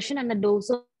immunosuppression and a dose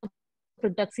of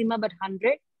rituximab at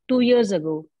 100 2 years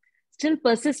ago. Still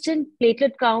persistent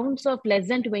platelet counts of less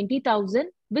than 20,000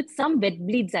 with some wet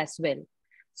bleeds as well.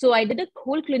 So I did a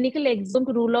whole clinical exam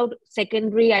to rule out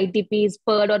secondary ITPs,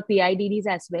 PERD or PIDDs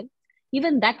as well.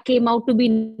 Even that came out to be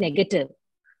negative.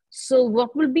 So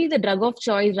what will be the drug of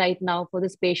choice right now for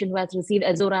this patient who has received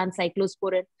Azoran,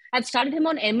 cyclosporin? I've started him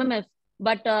on MMF,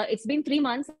 but it's been 3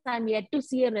 months. I'm yet to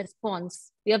see a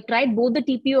response. We have tried both the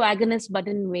TPO agonists, but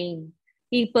in vain.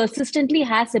 He persistently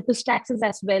has epistaxis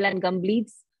as well and gum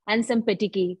bleeds and some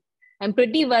petechiae. I'm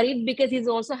pretty worried because he's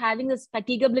also having this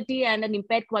fatigability and an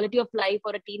impaired quality of life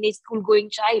for a teenage school-going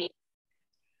child.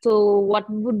 So what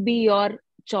would be your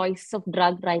choice of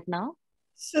drug right now?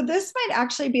 So this might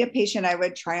actually be a patient I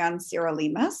would try on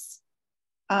sirolimus.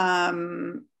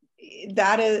 That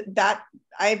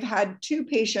I've had two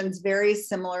patients very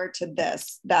similar to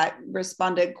this that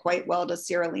responded quite well to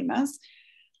sirolimus.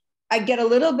 I get a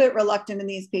little bit reluctant in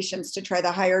these patients to try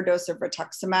the higher dose of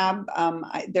rituximab.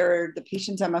 They're the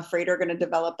patients I'm afraid are going to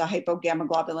develop the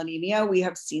hypogammaglobulinemia. We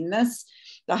have seen this.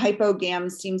 The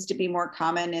hypogam seems to be more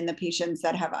common in the patients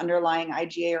that have underlying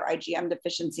IgA or IgM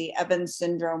deficiency, Evans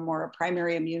syndrome, or a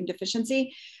primary immune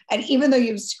deficiency. And even though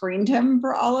you've screened him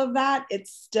for all of that,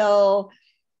 it's still,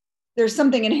 there's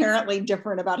something inherently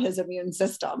different about his immune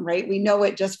system, right? We know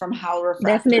it just from how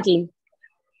refractory. Definitely.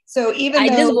 So even I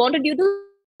though, just wanted you to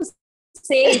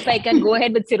say if I can go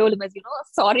ahead with sirolimus,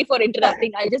 sorry for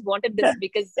interrupting. I just wanted this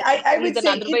because I would he's an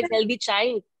otherwise healthy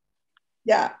child.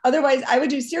 Yeah, otherwise I would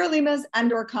do sirolimus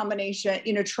and or combination,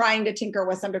 trying to tinker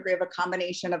with some degree of a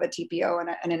combination of a TPO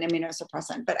and an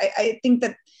immunosuppressant. But I think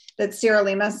that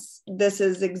sirolimus, this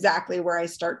is exactly where I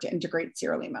start to integrate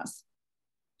sirolimus.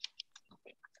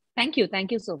 Thank you.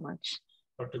 Thank you so much.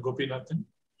 Dr. Gopinathan.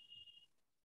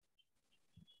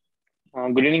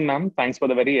 Good evening, ma'am. Thanks for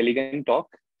the very elegant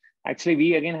talk. Actually,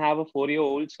 we again have a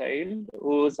 4-year-old child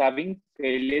who is having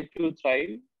failure to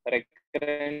thrive,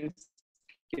 recurrent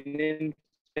skin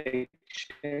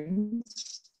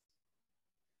infections,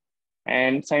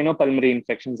 and cyanopulmonary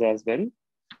infections as well.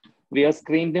 We have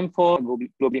screened him for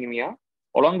globulinemia.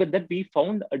 Along with that, we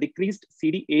found a decreased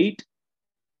CD8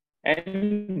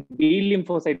 and B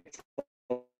lymphocytes.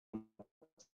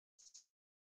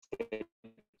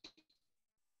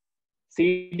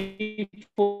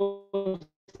 CD4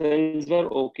 cells were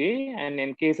okay and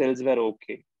NK cells were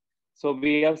okay. So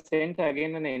we have sent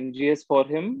again an NGS for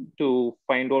him to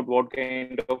find out what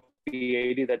kind of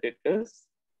PID that it is.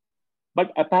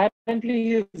 But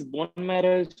apparently his bone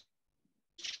marrow is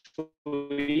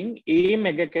showing a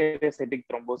megakaryocytic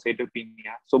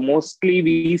thrombocytopenia. So mostly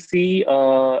we see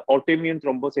autoimmune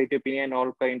thrombocytopenia and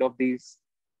all kind of these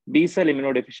B-cell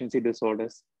immunodeficiency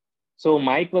disorders. So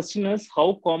my question is,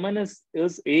 how common is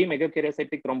a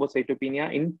megakaryocytic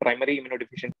thrombocytopenia in primary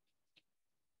immunodeficiency?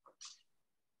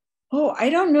 Oh, I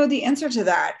don't know the answer to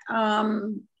that.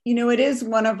 It is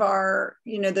one of our,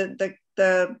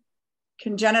 the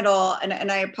congenital,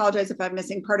 and I apologize if I'm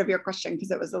missing part of your question because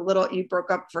it was a little, you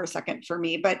broke up for a second for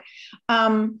me, but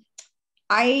the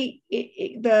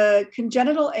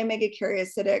congenital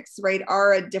megakaryocytics, right,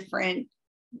 are a different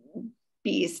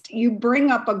beast. You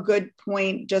bring up a good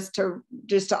point just to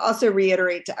also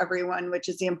reiterate to everyone, which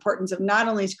is the importance of not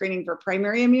only screening for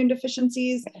primary immune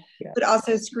deficiencies, but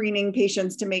also screening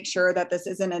patients to make sure that this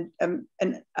isn't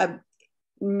a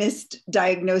missed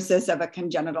diagnosis of a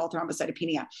congenital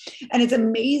thrombocytopenia. And it's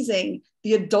amazing.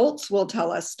 The adults will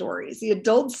tell us stories. The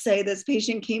adults say this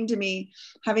patient came to me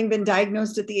having been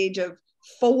diagnosed at the age of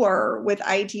 4 with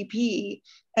ITP,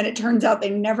 and it turns out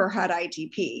they never had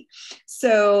ITP.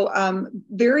 So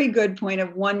very good point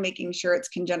of one, making sure it's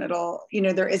congenital,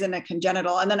 there isn't a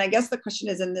congenital. And then I guess the question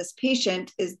is, in this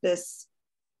patient, is this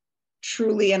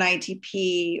truly an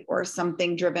ITP or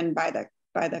something driven by the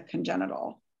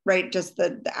congenital, right? Just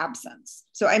the absence.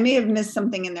 So I may have missed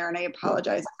something in there and I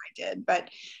apologize if I did, but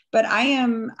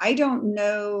I don't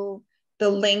know the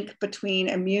link between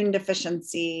immune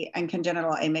deficiency and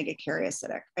congenital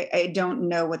megakaryocytic. I don't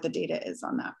know what the data is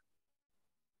on that.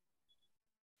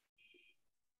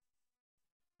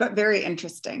 But very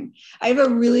interesting. I have a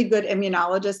really good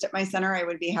immunologist at my center. I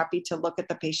would be happy to look at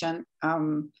the patient.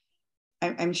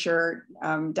 I'm sure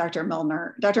Dr.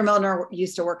 Milner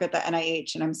used to work at the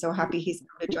NIH, and I'm so happy he's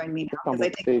come to join me now because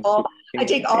I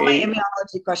take all my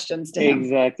immunology questions to him.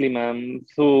 Exactly, ma'am.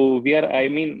 So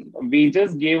we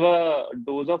just gave a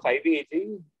dose of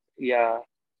IVAG. Yeah.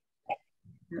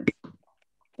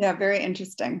 Yeah, very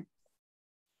interesting.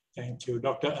 Thank you.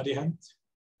 Dr. Arihant.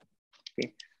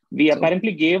 Okay. We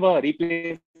apparently gave a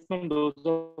replacement dose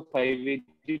of IVAG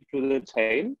to the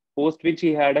child, post which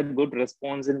he had a good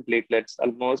response in platelets.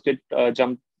 Almost it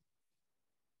jumped.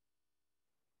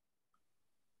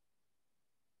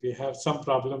 We have some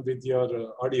problem with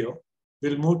your audio.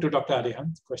 We'll move to Dr.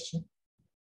 Arihant's question.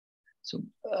 So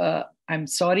I'm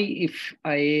sorry if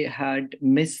I had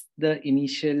missed the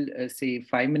initial, say,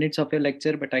 5 minutes of your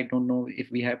lecture, but I don't know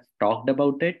if we have talked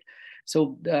about it.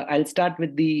 So I'll start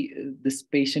with this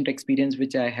patient experience,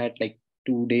 which I had like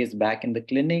 2 days back in the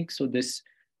clinic. So this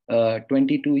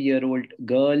 22-year-old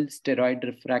girl, steroid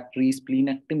refractory,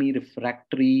 splenectomy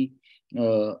refractory,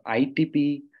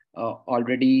 ITP,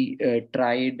 already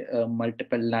tried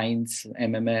multiple lines,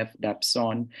 MMF,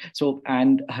 Dapsone. So,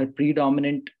 and her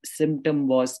predominant symptom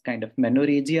was kind of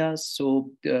menorrhagia.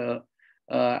 So,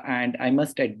 and I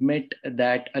must admit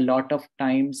that a lot of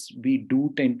times we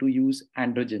do tend to use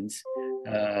androgens.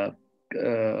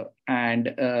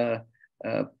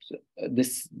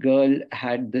 This girl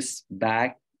had this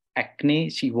back acne.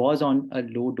 She was on a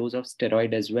low dose of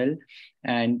steroid as well.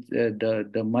 And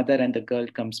the mother and the girl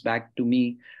comes back to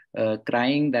me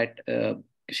crying that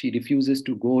she refuses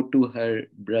to go to her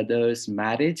brother's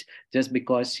marriage just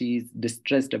because she's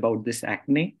distressed about this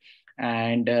acne.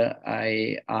 And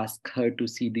I asked her to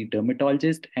see the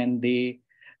dermatologist, and they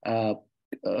write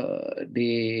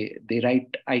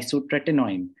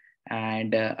isotretinoin,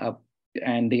 and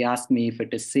they ask me if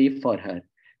it is safe for her.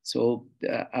 So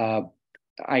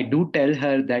I do tell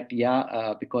her that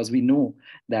because we know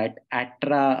that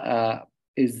ATRA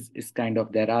is kind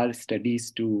of, there are studies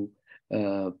to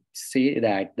say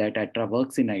that ATRA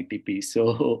works in ITP,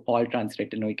 so all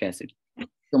trans-retinoic acid.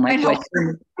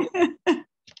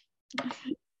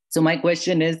 So my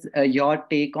question is your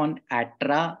take on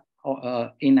ATRA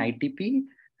in ITP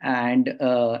and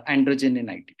androgen in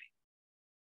ITP.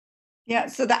 Yeah,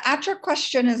 so the ATRA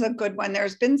question is a good one.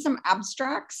 There's been some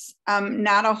abstracts,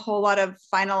 not a whole lot of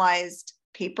finalized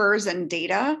papers and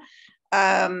data.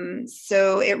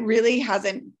 So it really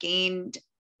hasn't gained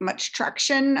much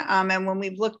traction. And when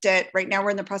we've looked at, right now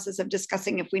we're in the process of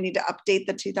discussing if we need to update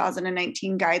the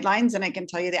 2019 guidelines. And I can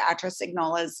tell you the ATRA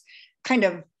signal is kind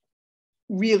of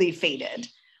really faded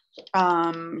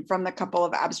from the couple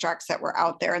of abstracts that were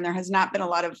out there. And there has not been a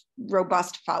lot of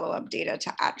robust follow-up data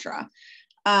to ATRA.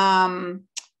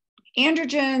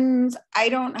 Androgens, I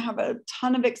don't have a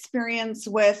ton of experience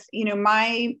with.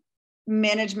 My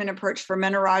management approach for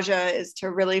menorrhagia is to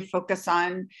really focus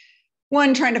on,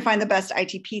 one, trying to find the best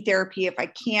ITP therapy. If I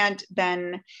can't,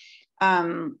 then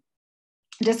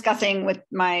discussing with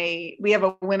we have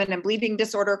a women and bleeding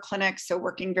disorder clinic, so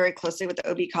working very closely with the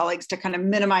OB colleagues to kind of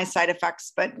minimize side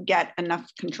effects, but get enough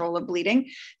control of bleeding.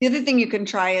 The other thing you can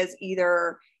try is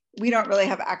either, we don't really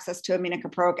have access to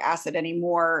aminocaproic acid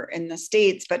anymore in the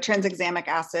States, but transexamic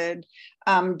acid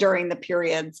during the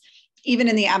periods, even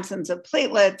in the absence of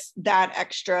platelets, that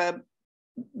extra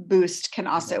boost can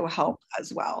also help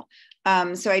as well.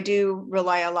 So I do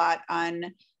rely a lot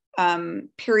on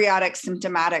periodic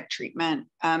symptomatic treatment.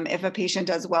 If a patient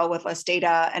does well with less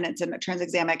data and it's in a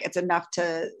transexamic, it's enough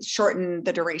to shorten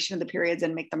the duration of the periods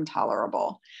and make them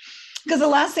tolerable. Because the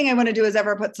last thing I want to do is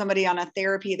ever put somebody on a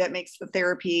therapy that makes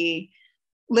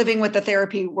living with the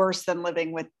therapy worse than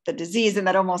living with the disease. And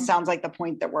that almost sounds like the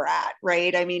point that we're at,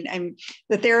 right? I mean,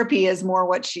 the therapy is more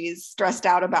what she's stressed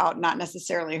out about, not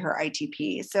necessarily her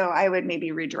ITP. So I would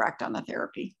maybe redirect on the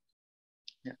therapy.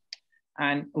 Yeah.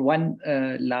 And one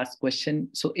last question.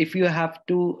 So if you have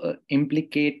to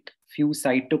implicate few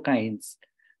cytokines,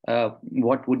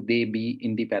 what would they be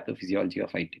in the pathophysiology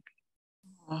of ITP?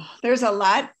 There's a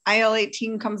lot.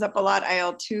 IL-18 comes up a lot.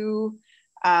 IL-2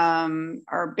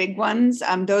 are big ones.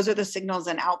 Those are the signals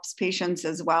in ALPS patients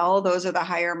as well. Those are the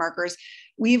higher markers.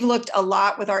 We've looked a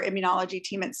lot with our immunology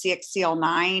team at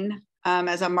CXCL9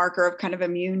 as a marker of kind of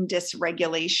immune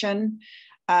dysregulation.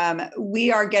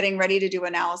 We are getting ready to do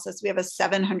analysis. We have a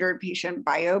 700 patient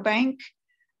biobank,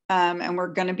 and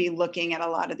we're going to be looking at a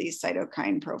lot of these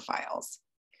cytokine profiles.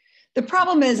 The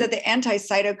problem is that the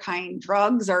anti-cytokine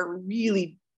drugs are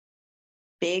really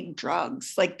big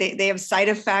drugs. Like they have side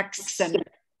effects, and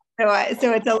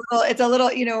so it's a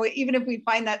little, even if we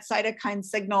find that cytokine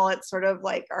signal, it's sort of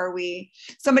like,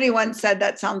 somebody once said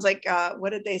that sounds like,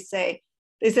 what did they say?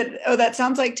 They said, oh, that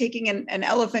sounds like taking an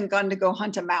elephant gun to go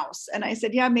hunt a mouse. And I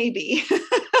said, yeah, maybe.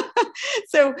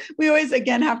 So we always,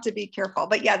 again, have to be careful.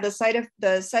 But yeah, the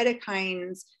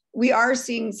cytokines, we are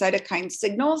seeing cytokine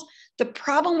signals. The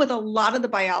problem with a lot of the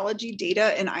biology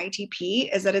data in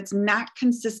ITP is that it's not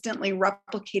consistently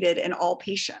replicated in all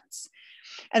patients.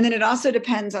 And then it also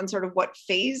depends on sort of what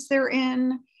phase they're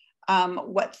in,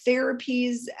 what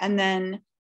therapies. And then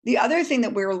the other thing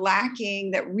that we're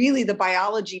lacking that really the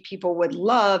biology people would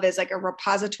love is like a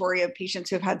repository of patients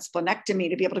who have had splenectomy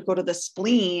to be able to go to the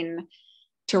spleen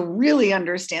to really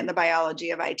understand the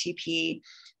biology of ITP.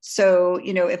 So,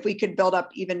 if we could build up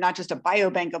even not just a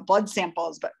biobank of blood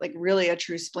samples, but like really a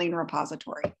true spleen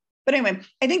repository. But anyway,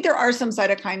 I think there are some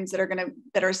cytokines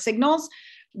that are signals,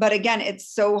 but again,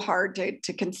 it's so hard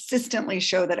to consistently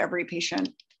show that every patient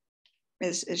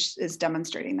is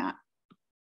demonstrating that.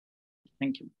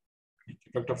 Thank you.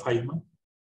 Dr. Feynman.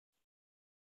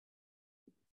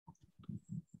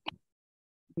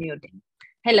 Muting.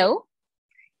 Hello.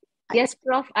 Yes,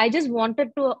 Prof. I just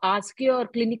wanted to ask your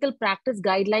clinical practice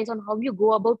guidelines on how you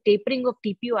go about tapering of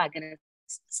TPO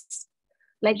agonists.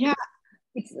 Like, Yeah.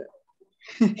 it's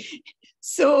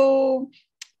So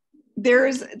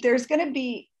there's going to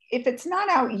be, if it's not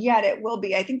out yet, it will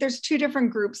be. I think there's 2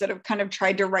 different groups that have kind of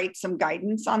tried to write some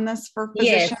guidance on this for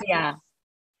physicians. yes, yeah.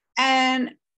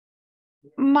 And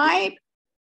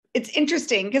it's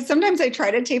interesting because sometimes I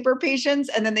try to taper patients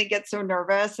and then they get so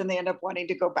nervous and they end up wanting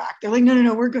to go back. They're like,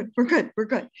 no, we're good.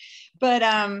 But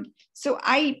so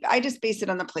I just base it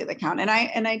on the platelet count. And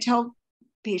I tell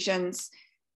patients,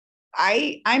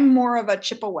 I'm more of a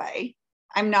chip away.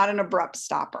 I'm not an abrupt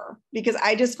stopper because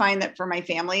I just find that for my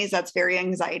families, that's very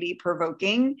anxiety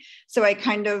provoking. So I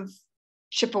kind of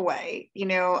chip away,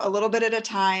 a little bit at a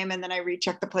time. And then I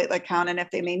recheck the platelet count. And if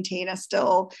they maintain a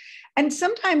still, and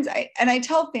sometimes I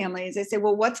tell families, I say,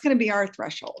 well, what's going to be our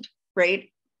threshold, right?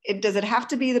 Does it have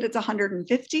to be that it's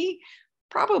 150?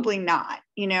 Probably not.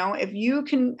 If you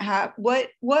can have what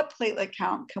platelet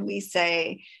count can we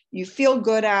say you feel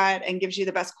good at and gives you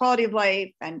the best quality of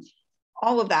life and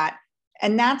all of that.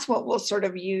 And that's what we'll sort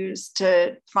of use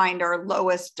to find our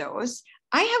lowest dose.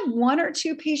 I have 1 or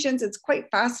 2 patients. It's quite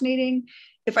fascinating.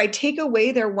 If I take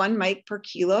away their 1 mic per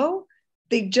kilo,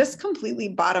 they just completely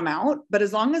bottom out. But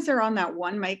as long as they're on that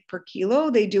 1 mic per kilo,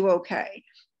 they do okay.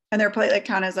 And their platelet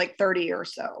count is like 30 or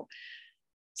so.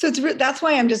 So that's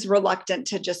why I'm just reluctant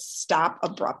to just stop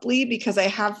abruptly, because I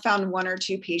have found 1 or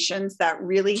 2 patients that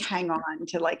really hang on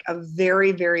to like a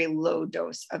very, very low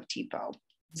dose of TPO.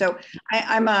 So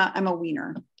I'm a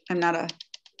weaner. I'm not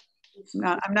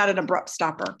an abrupt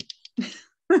stopper.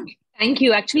 Thank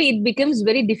you. Actually, it becomes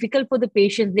very difficult for the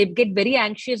patients. They get very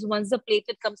anxious once the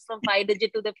platelet comes from 5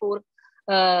 digit to the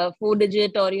 4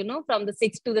 digit, or from the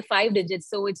 6 to the 5 digits.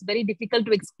 So it's very difficult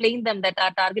to explain them that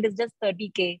our target is just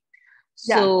 30K.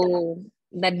 So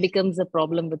that becomes a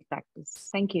problem with practice.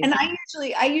 Thank you. And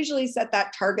I usually set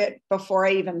that target before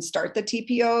I even start the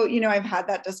TPO. I've had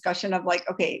that discussion of like,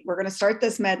 okay, we're going to start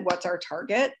this med. What's our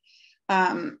target?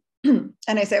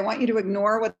 And I say, I want you to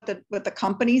ignore what the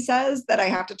company says that I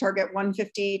have to target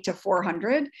 150 to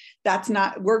 400. That's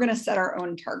not, we're going to set our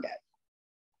own target.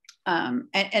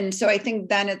 And so I think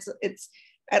then it's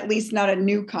at least not a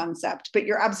new concept, but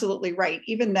you're absolutely right.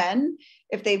 Even then,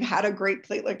 if they've had a great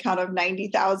platelet count of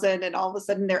 90,000 and all of a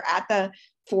sudden they're at the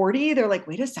 40, they're like,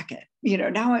 wait a second,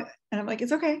 now, and I'm like,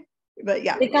 it's okay. But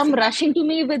yeah. They come rushing to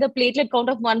me with a platelet count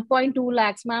of 1.2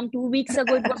 lakhs, ma'am. 2 weeks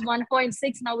ago, it was 1.6.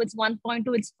 Now it's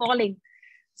 1.2. It's falling.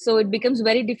 So it becomes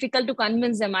very difficult to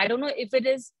convince them. I don't know if it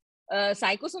is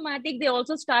psychosomatic. They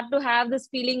also start to have this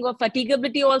feeling of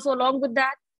fatigability also along with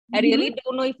that. I really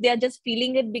don't know if they're just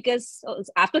feeling it because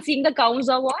after seeing the counts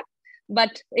or what,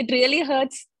 but it really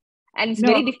hurts. And it's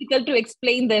very difficult to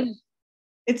explain them.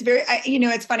 It's very,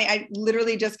 it's funny. I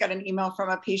literally just got an email from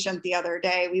a patient the other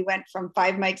day. We went from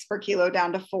 5 mics per kilo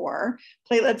down to 4.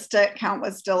 Platelets count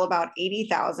was still about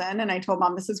 80,000. And I told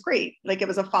mom, this is great. Like it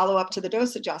was a follow-up to the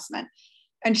dose adjustment.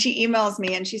 And she emails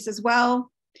me and she says,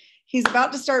 well, he's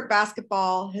about to start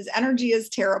basketball. His energy is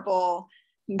terrible.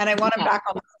 And I want him back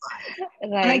on the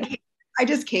 5. Right. And I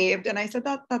just caved and I said,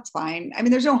 that's fine. I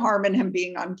mean, there's no harm in him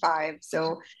being on 5.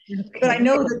 So, but I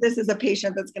know that this is a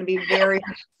patient that's going to be very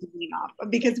lean off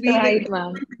because we right,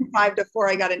 from 5 to 4,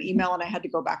 I got an email and I had to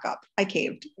go back up. I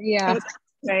caved. Yeah.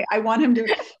 I want him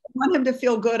to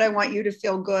feel good. I want you to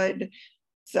feel good.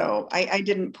 So I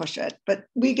didn't push it, but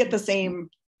we get the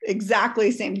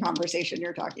exactly same conversation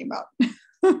you're talking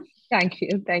about. Thank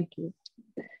you. Thank you.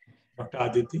 Dr.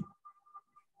 Aditi.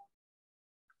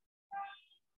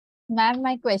 Ma'am,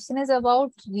 my question is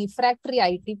about refractory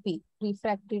ITP,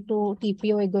 refractory to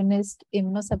TPO agonist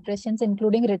immunosuppressions,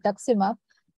 including rituximab.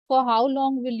 For how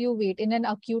long will you wait in an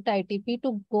acute ITP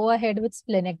to go ahead with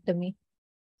splenectomy?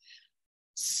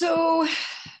 So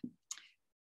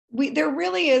there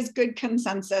really is good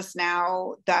consensus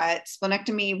now that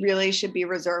splenectomy really should be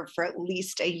reserved for at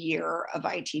least a year of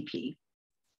ITP,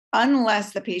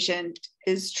 unless the patient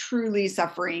is truly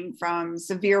suffering from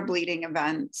severe bleeding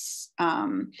events.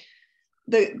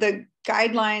 The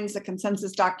guidelines, the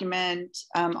consensus document,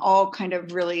 all kind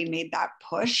of really made that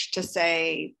push to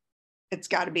say it's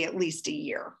got to be at least a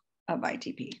year of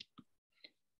ITP.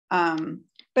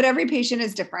 But every patient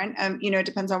is different. It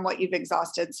depends on what you've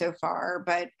exhausted so far.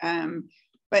 But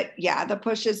yeah, the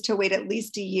push is to wait at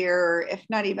least a year, if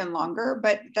not even longer.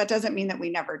 But that doesn't mean that we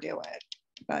never do it.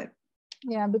 But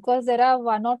yeah, because there are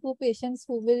 1 or 2 patients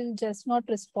who will just not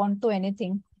respond to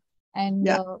anything. And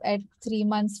at 3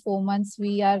 months, 4 months,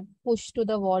 we are pushed to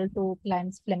the wall to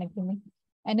plan splenectomy.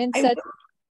 And in such...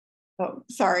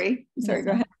 Sorry, yes,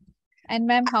 go ahead. And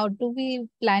ma'am, how do we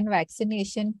plan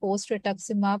vaccination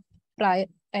post-rituximab prior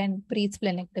and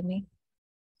pre-splenectomy?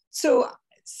 So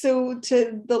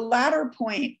to the latter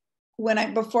point,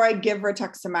 before I give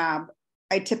rituximab,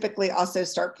 I typically also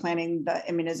start planning the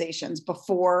immunizations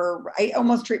before. I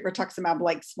almost treat rituximab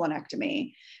like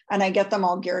splenectomy, and I get them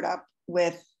all geared up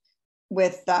with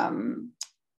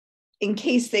in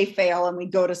case they fail and we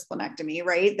go to splenectomy,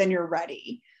 right? Then you're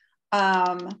ready.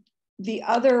 The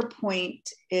other point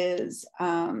is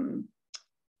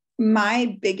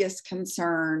my biggest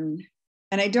concern,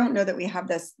 and I don't know that we have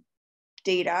this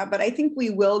data, but I think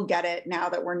we will get it now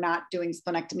that we're not doing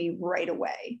splenectomy right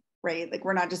away, right? Like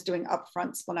we're not just doing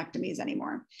upfront splenectomies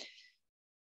anymore.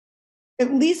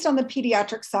 At least on the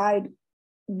pediatric side,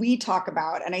 we talk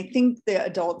about, and I think the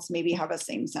adults maybe have a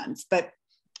same sense, but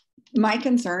my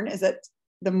concern is that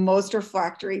the most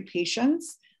refractory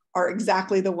patients are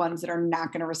exactly the ones that are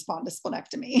not going to respond to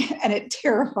splenectomy. And it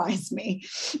terrifies me.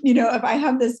 You know, if I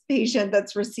have this patient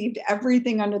that's received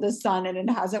everything under the sun and it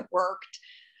hasn't worked,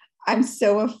 I'm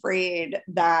so afraid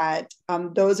that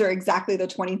those are exactly the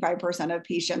 25% of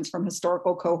patients from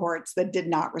historical cohorts that did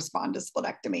not respond to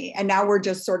splenectomy. And now we're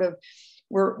just sort of,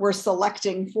 we're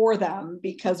selecting for them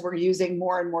because we're using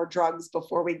more and more drugs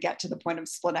before we get to the point of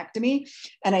splenectomy.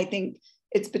 And I think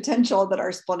it's potential that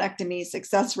our splenectomy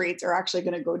success rates are actually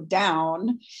going to go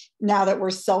down now that we're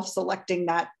self-selecting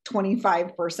that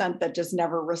 25% that just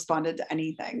never responded to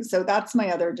anything. So that's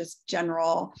my other just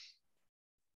general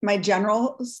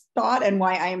thought, and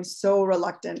why I am so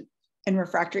reluctant in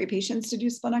refractory patients to do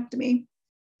splenectomy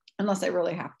unless I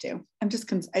really have to.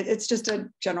 It's just a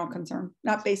general concern,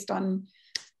 not based on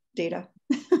data.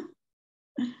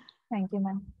 Thank you,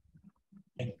 ma'am.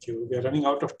 Thank you. We are running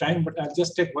out of time, but I'll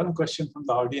just take one question from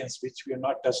the audience, which we have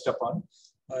not touched upon.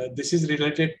 This is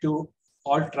related to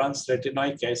all-trans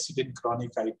retinoic acid in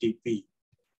chronic ITP.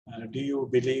 Do you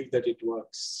believe that it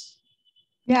works?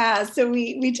 Yeah, so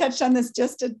we touched on this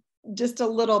just a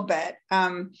little bit.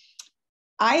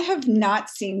 I have not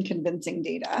seen convincing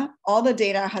data. All the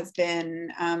data has been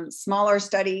smaller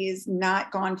studies,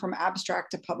 not gone from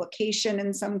abstract to publication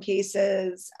in some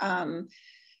cases,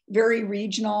 very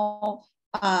regional.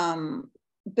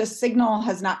 The signal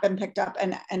has not been picked up.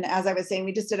 And as I was saying,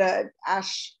 we just did a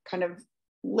ASH kind of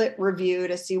lit review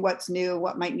to see what's new,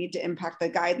 what might need to impact the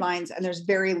guidelines. And there's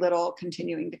very little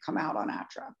continuing to come out on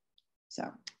ATRA. So.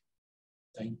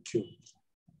 Thank you.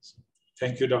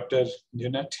 Thank you, Dr.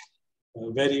 Nunat.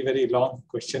 A very, very long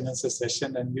question and answer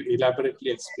session, and you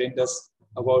elaborately explained us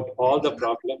about all the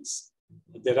problems.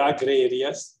 There are gray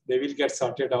areas. They will get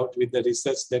sorted out with the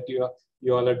research that you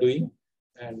all are doing.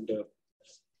 And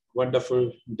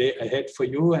wonderful day ahead for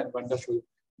you, and wonderful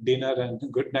dinner, and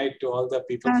good night to all the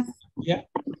people. Yeah.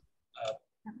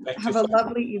 Have a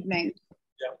lovely evening.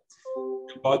 Yeah. We'll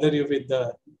bother you with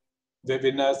the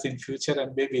webinars in future,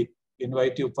 and maybe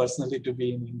invite you personally to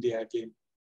be in India again.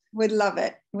 Would love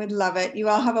it. Would love it. You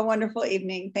all have a wonderful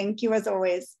evening. Thank you as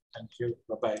always. Thank you.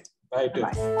 Bye-bye. Bye.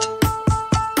 Bye-bye.